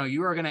 Bo. Yeah, no,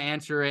 you are gonna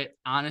answer it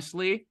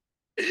honestly.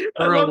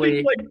 I love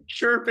people like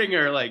chirping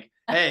her, like,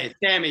 "Hey,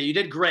 Sammy, you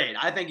did great.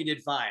 I think you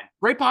did fine."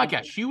 Great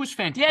podcast. She was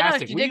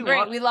fantastic. Yeah, no, she did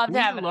great. We loved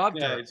having her.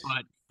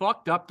 But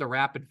fucked up the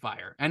rapid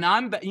fire. And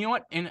you know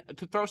what? And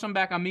to throw some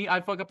back on me,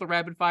 I fuck up the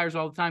rapid fires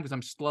all the time because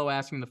I'm slow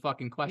asking the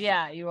fucking question.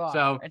 Yeah, you are.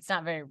 So it's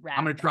not very rapid.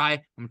 I'm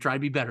gonna try to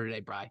be better today,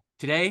 Bri.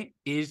 Today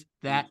is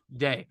that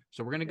day.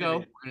 So we're gonna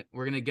go.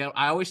 We're gonna go.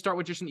 I always start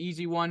with just an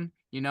easy one.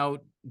 You know,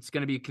 it's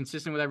gonna be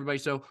consistent with everybody.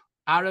 So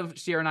out of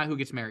Sierra and I, who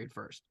gets married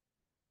first?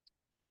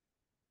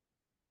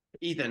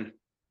 Ethan.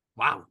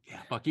 Wow.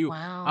 Yeah. Fuck you.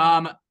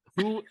 Wow.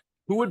 Who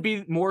would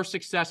be more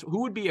successful?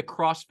 Who would be a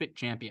CrossFit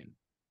champion?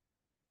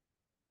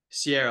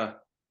 Sierra.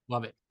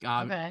 Love it.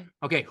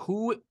 Okay.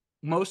 Who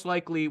most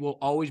likely will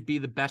always be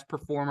the best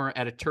performer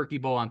at a turkey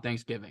bowl on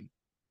Thanksgiving?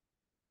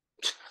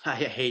 I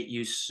hate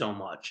you so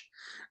much.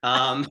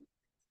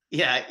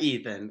 Yeah,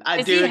 Ethan.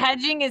 Is he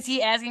hedging? Is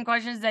he asking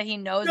questions that he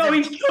knows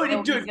he's going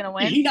to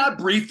win? Did he not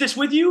brief this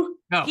with you?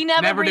 No, he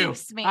never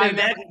briefs me.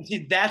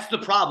 That's the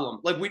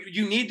problem. Like,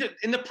 you need to,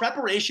 in the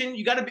preparation,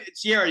 you got to be,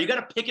 Sierra, you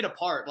got to pick it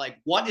apart. Like,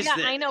 what is this?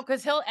 Yeah, I know,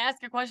 because he'll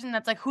ask a question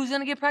that's like, who's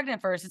going to get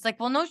pregnant first? It's like,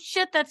 well, no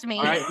shit, that's me.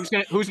 All right,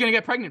 who's gonna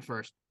get pregnant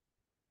first?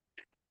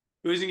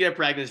 Who's going to get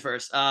pregnant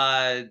first?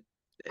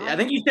 I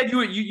think you said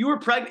you were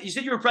pregnant. You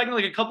said you were pregnant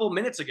like a couple of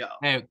minutes ago.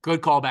 Hey,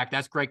 good callback.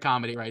 That's great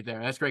comedy right there.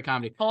 That's great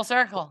comedy. Full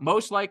circle.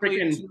 Most likely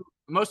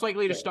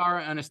to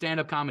star on a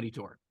stand-up comedy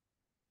tour.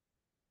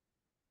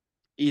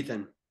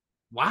 Ethan.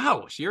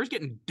 Wow, Sierra's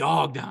getting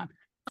dogged on.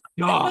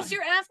 Because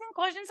you're asking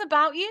questions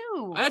about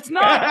you. That's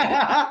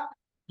not.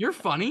 You're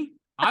funny.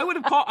 I would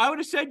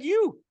have said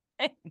you.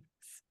 Thanks.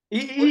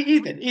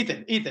 Ethan.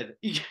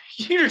 You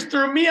just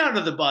threw me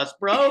under the bus,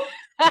 bro.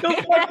 Go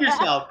fuck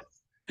yourself.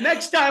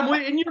 Next time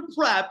in your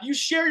prep, you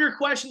share your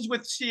questions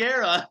with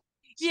Sierra.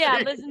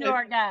 Yeah, listen to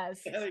our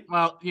guys.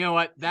 Well, you know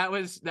what? That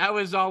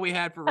was all we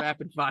had for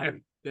rapid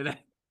fire.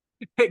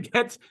 It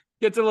gets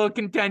a little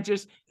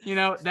contentious. You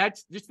know,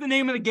 that's just the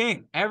name of the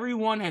game.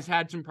 Everyone has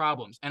had some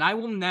problems, and I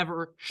will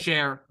never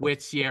share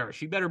with Sierra.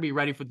 She better be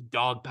ready for the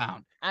dog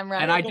pound. I'm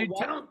ready. And I do.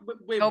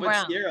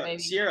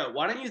 Sierra,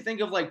 why don't you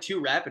think of like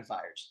 2 rapid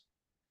fires?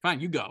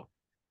 Fine, you go.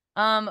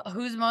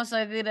 Who's most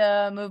likely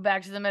to move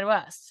back to the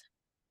Midwest?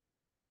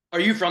 Are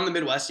you from the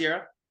Midwest,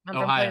 Sierra? I'm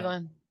from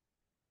Cleveland.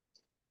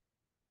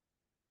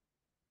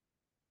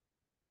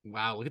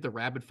 Wow, look at the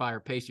rapid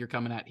fire pace you're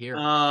coming at here.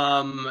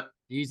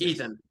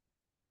 Ethan.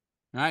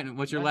 All right,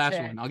 what's your last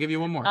one? I'll give you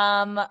one more.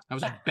 That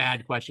was a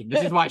bad question.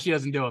 This is why she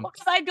doesn't do them.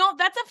 Because I don't.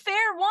 That's a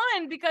fair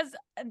one because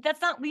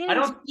that's not leaning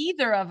to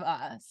either of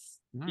us.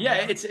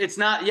 Yeah, it's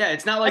not. Yeah,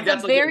 it's not like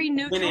that's a very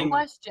neutral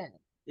question.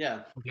 Yeah.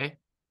 Okay.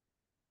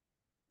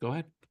 Go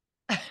ahead.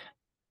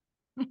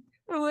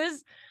 Who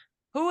is?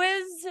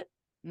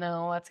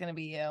 No, that's gonna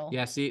be you.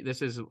 Yeah. See,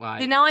 this is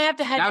why. See, now I have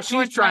to head now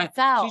towards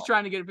myself. She's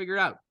trying to get it figured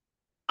out.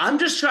 I'm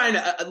just trying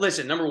to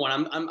listen. Number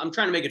one, I'm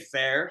trying to make it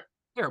fair.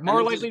 Here,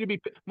 more likely to be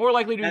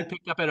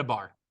picked up at a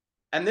bar.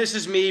 And this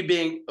is me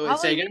being.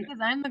 Say again. Because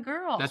I'm the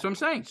girl. That's what I'm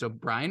saying. So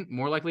Brian,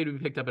 more likely to be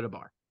picked up at a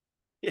bar.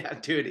 Yeah,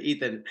 dude,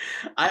 Ethan,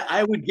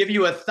 I would give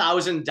you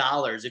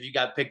 $1,000 if you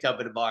got picked up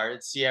at a bar.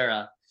 It's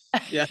Sierra.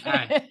 Yeah.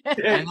 Right.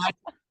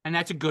 And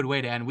that's a good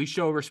way to end. We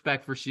show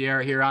respect for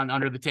Sierra here on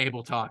Under the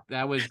Table Talk.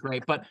 That was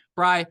great. But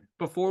Bri,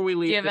 before we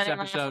leave this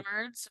episode,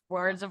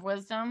 words of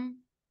wisdom.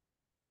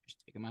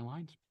 Just taking my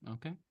lines.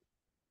 Okay.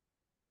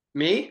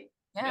 Me?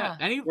 Yeah.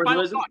 Any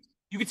final thoughts?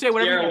 You could say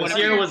whatever you want.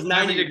 Sierra was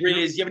 90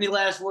 degrees. Do you have any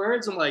last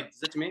words? I'm like, is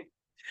that to me?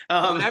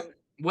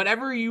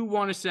 Whatever you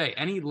want to say.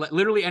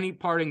 Literally any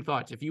parting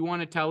thoughts. If you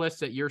want to tell us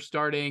that you're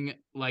starting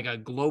like a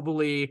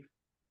globally.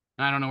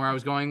 I don't know where I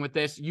was going with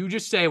this. You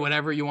just say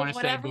whatever you want to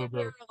say,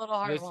 boo-boo.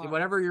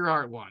 Whatever your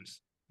heart wants.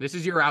 This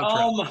is your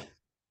outro.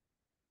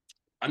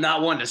 I'm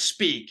not one to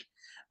speak.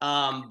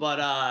 But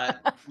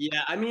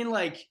yeah, I mean,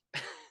 like,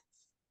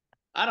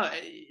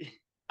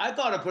 I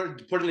thought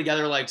of putting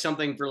together like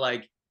something for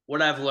like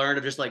what I've learned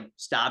of just like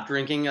stop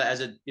drinking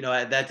as a,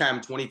 at that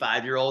time,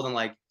 25-year-old, and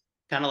like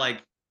kind of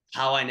like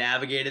how I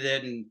navigated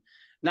it. And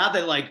not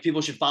that like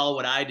people should follow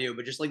what I do,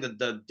 but just like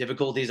the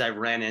difficulties I've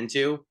ran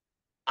into.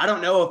 I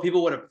don't know if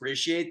people would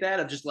appreciate that.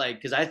 I'm just like,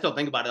 because I still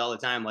think about it all the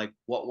time, like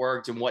what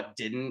worked and what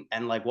didn't,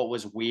 and like what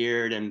was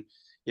weird, and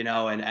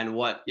and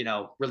what,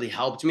 really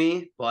helped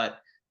me. But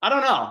I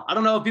don't know. I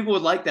don't know if people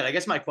would like that. I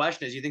guess my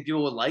question is, you think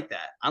people would like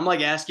that? I'm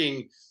like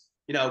asking,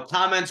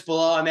 comments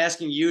below. I'm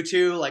asking you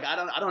too. Like, I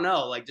don't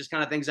know. Like, just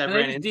kind of things I've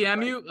ran into.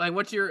 DM you? Like,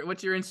 what's your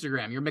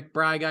Instagram? You're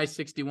McBride Guy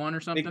 61 or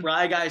something?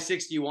 McBride Guy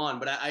 61.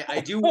 But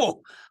I do.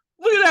 Oh,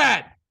 look at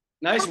that.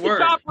 Nice work.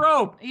 Top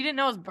rope. You didn't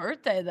know his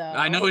birthday though.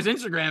 I know his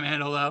Instagram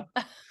handle though.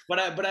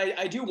 But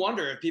I do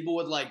wonder if people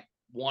would like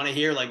want to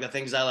hear like the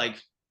things I like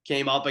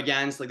came up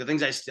against, like the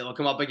things I still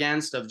come up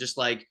against of just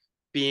like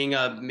being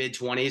a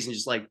mid-20s and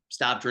just like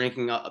stop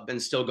drinking up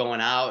and still going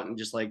out and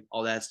just like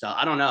all that stuff.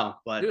 I don't know,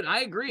 but dude,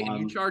 I agree. And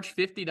you charge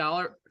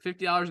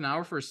 $50 an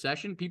hour for a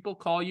session. People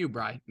call you,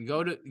 Brian.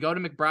 Go to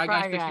McBride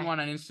Guy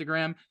 61 on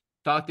Instagram.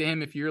 Talk to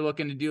him if you're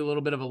looking to do a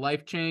little bit of a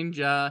life change.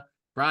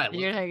 Brian,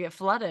 you're gonna get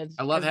flooded.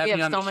 I love having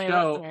you on the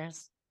show.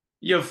 Listeners.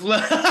 You're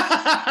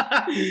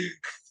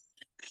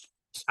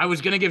I was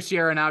gonna give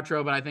Sierra an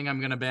outro, but I think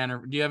I'm gonna ban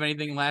her. Do you have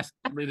anything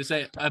lastly to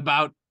say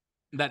about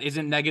that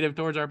isn't negative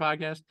towards our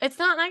podcast? It's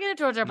not negative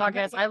towards our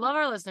podcast. I love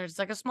our listeners. It's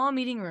like a small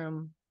meeting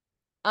room.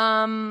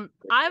 I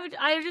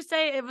would just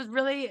say it was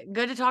really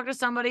good to talk to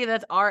somebody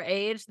that's our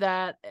age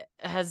that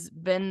has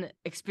been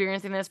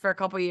experiencing this for a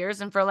couple years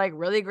and for like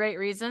really great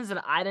reasons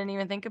that I didn't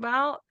even think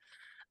about.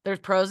 There's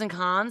pros and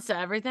cons to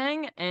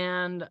everything,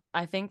 and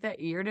I think that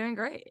you're doing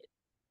great.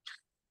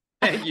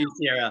 Thank you,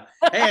 Sierra.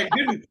 Hey,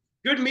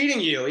 good meeting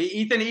you.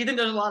 Ethan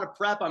does a lot of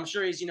prep. I'm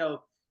sure he's,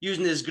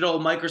 using this good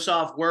old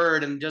Microsoft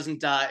Word and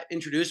doesn't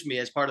introduce me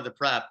as part of the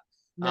prep.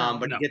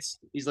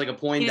 He's like a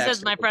point. He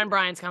says my friend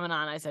Brian's coming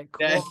on. I said,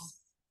 cool.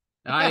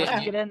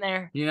 I get in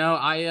there.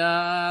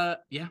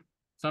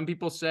 Some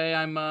people say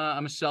I'm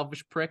a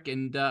selfish prick,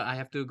 and I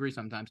have to agree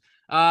sometimes.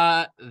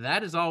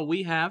 That is all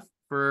we have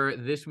for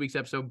this week's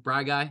episode.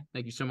 Bri Guy,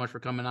 thank you so much for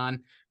coming on.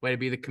 Way to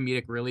be the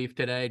comedic relief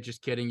today.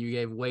 Just kidding. You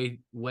gave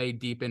way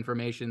deep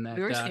information that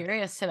we were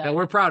serious today. That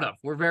we're proud of.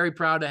 We're very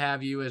proud to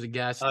have you as a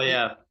guest. Oh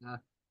yeah.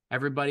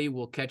 Everybody,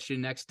 we'll catch you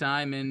next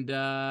time, and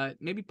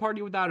maybe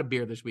party without a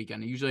beer this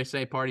weekend. I usually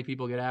say party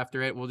people get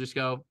after it. We'll just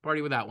go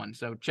party without one.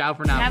 So ciao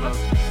for now, folks.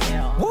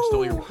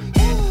 Stole your one.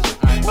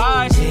 All right,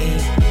 bye.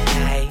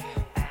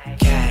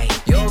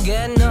 You'll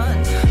get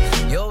none.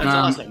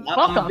 That's awesome.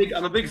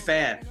 I'm a big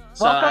fan.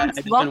 So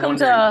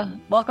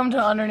welcome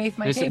to underneath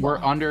my table. We're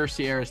under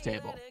Sierra's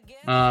table.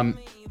 I'm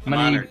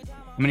gonna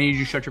need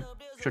you to shut your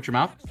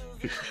mouth.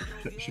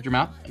 Shut your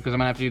mouth, because I'm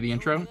gonna have to do the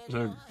intro.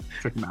 So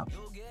shut your mouth.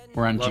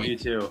 We're on Love G. you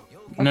too.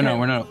 Okay. No,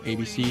 we're not. A,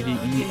 B, C, D,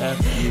 E,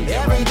 F, U.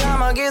 Every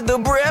time I get the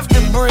breath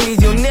to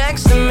breathe, you're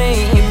next to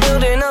me,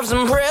 building up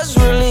some press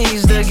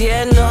release to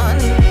get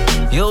none.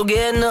 You'll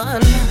get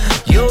none.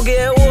 You'll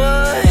get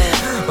what?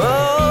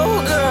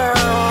 Oh, girl.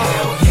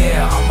 Hell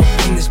yeah, I'm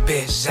up in this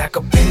bitch. Zach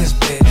up in this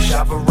bitch.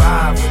 I've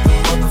arrived with a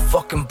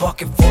motherfucking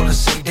bucket full of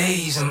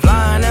CDs. I'm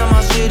flying out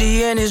my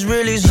city and it's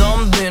really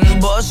something.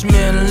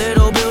 Busmen,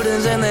 little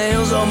buildings and the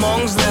hills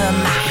amongst them.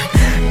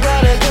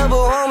 Got a couple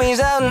homies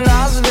out in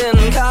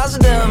Austin,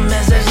 cost them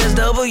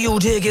SSSW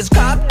tickets,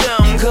 cop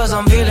them. Cause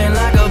I'm feeling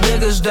like a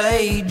bigger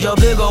stage, a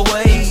bigger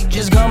wage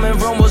is coming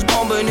from what's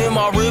pumping in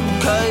my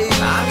ribcage.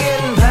 I'm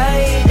getting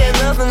paid and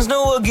nothing's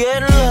new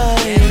again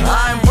late.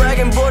 I ain't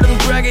bragging, but I'm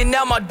dragging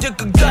out my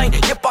dick again.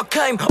 Yep, I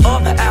came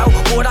up out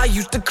what I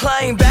used to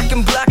claim back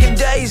in blacker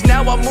days.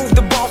 Now I move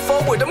the ball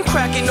forward, I'm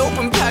cracking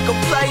open pack of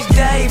plays.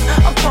 Dave,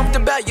 I'm pumped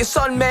about your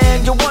son,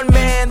 man. You're one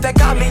man that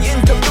got me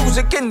into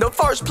music in the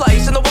first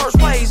place, in the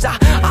worst ways.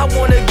 I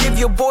wanna give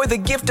your boy the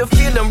gift of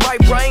feeling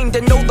right-brained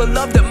and know the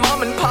love that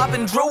mom and pop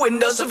and Drew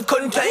and us have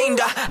contained.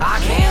 I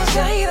can't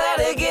say that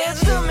it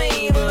gets to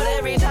me, but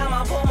every time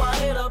I pull my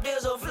head up,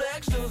 there's a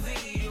flex to V.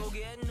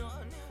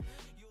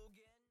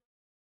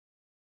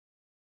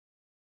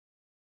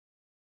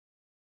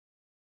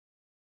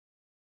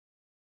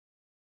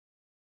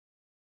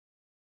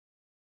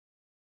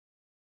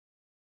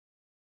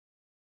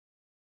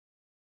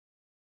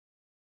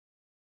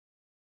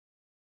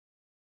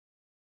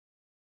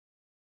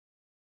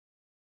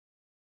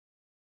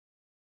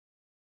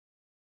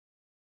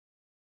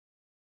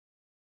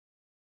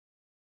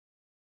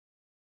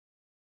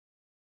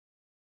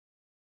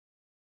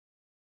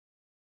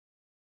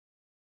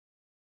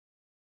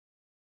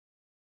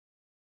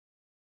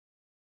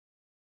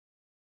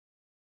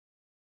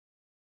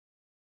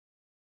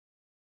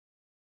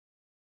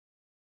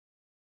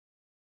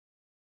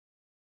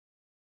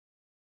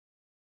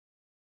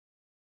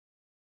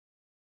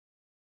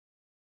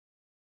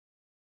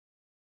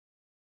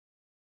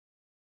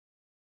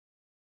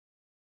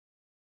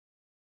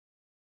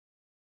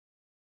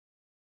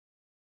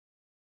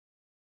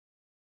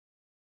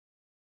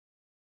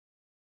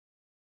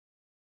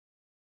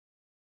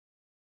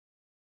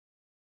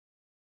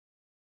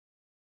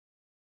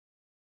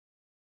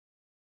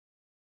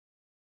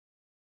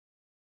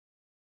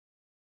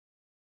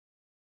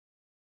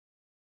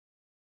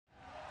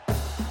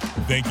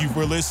 Thank you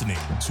for listening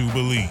to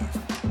Believe.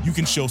 You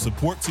can show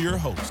support to your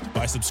host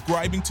by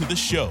subscribing to the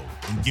show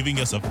and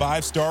giving us a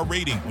 5-star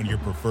rating on your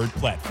preferred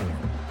platform.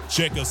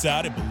 Check us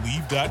out at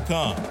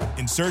Believe.com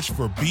and search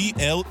for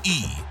BLEAV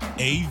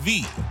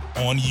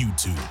on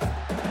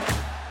YouTube.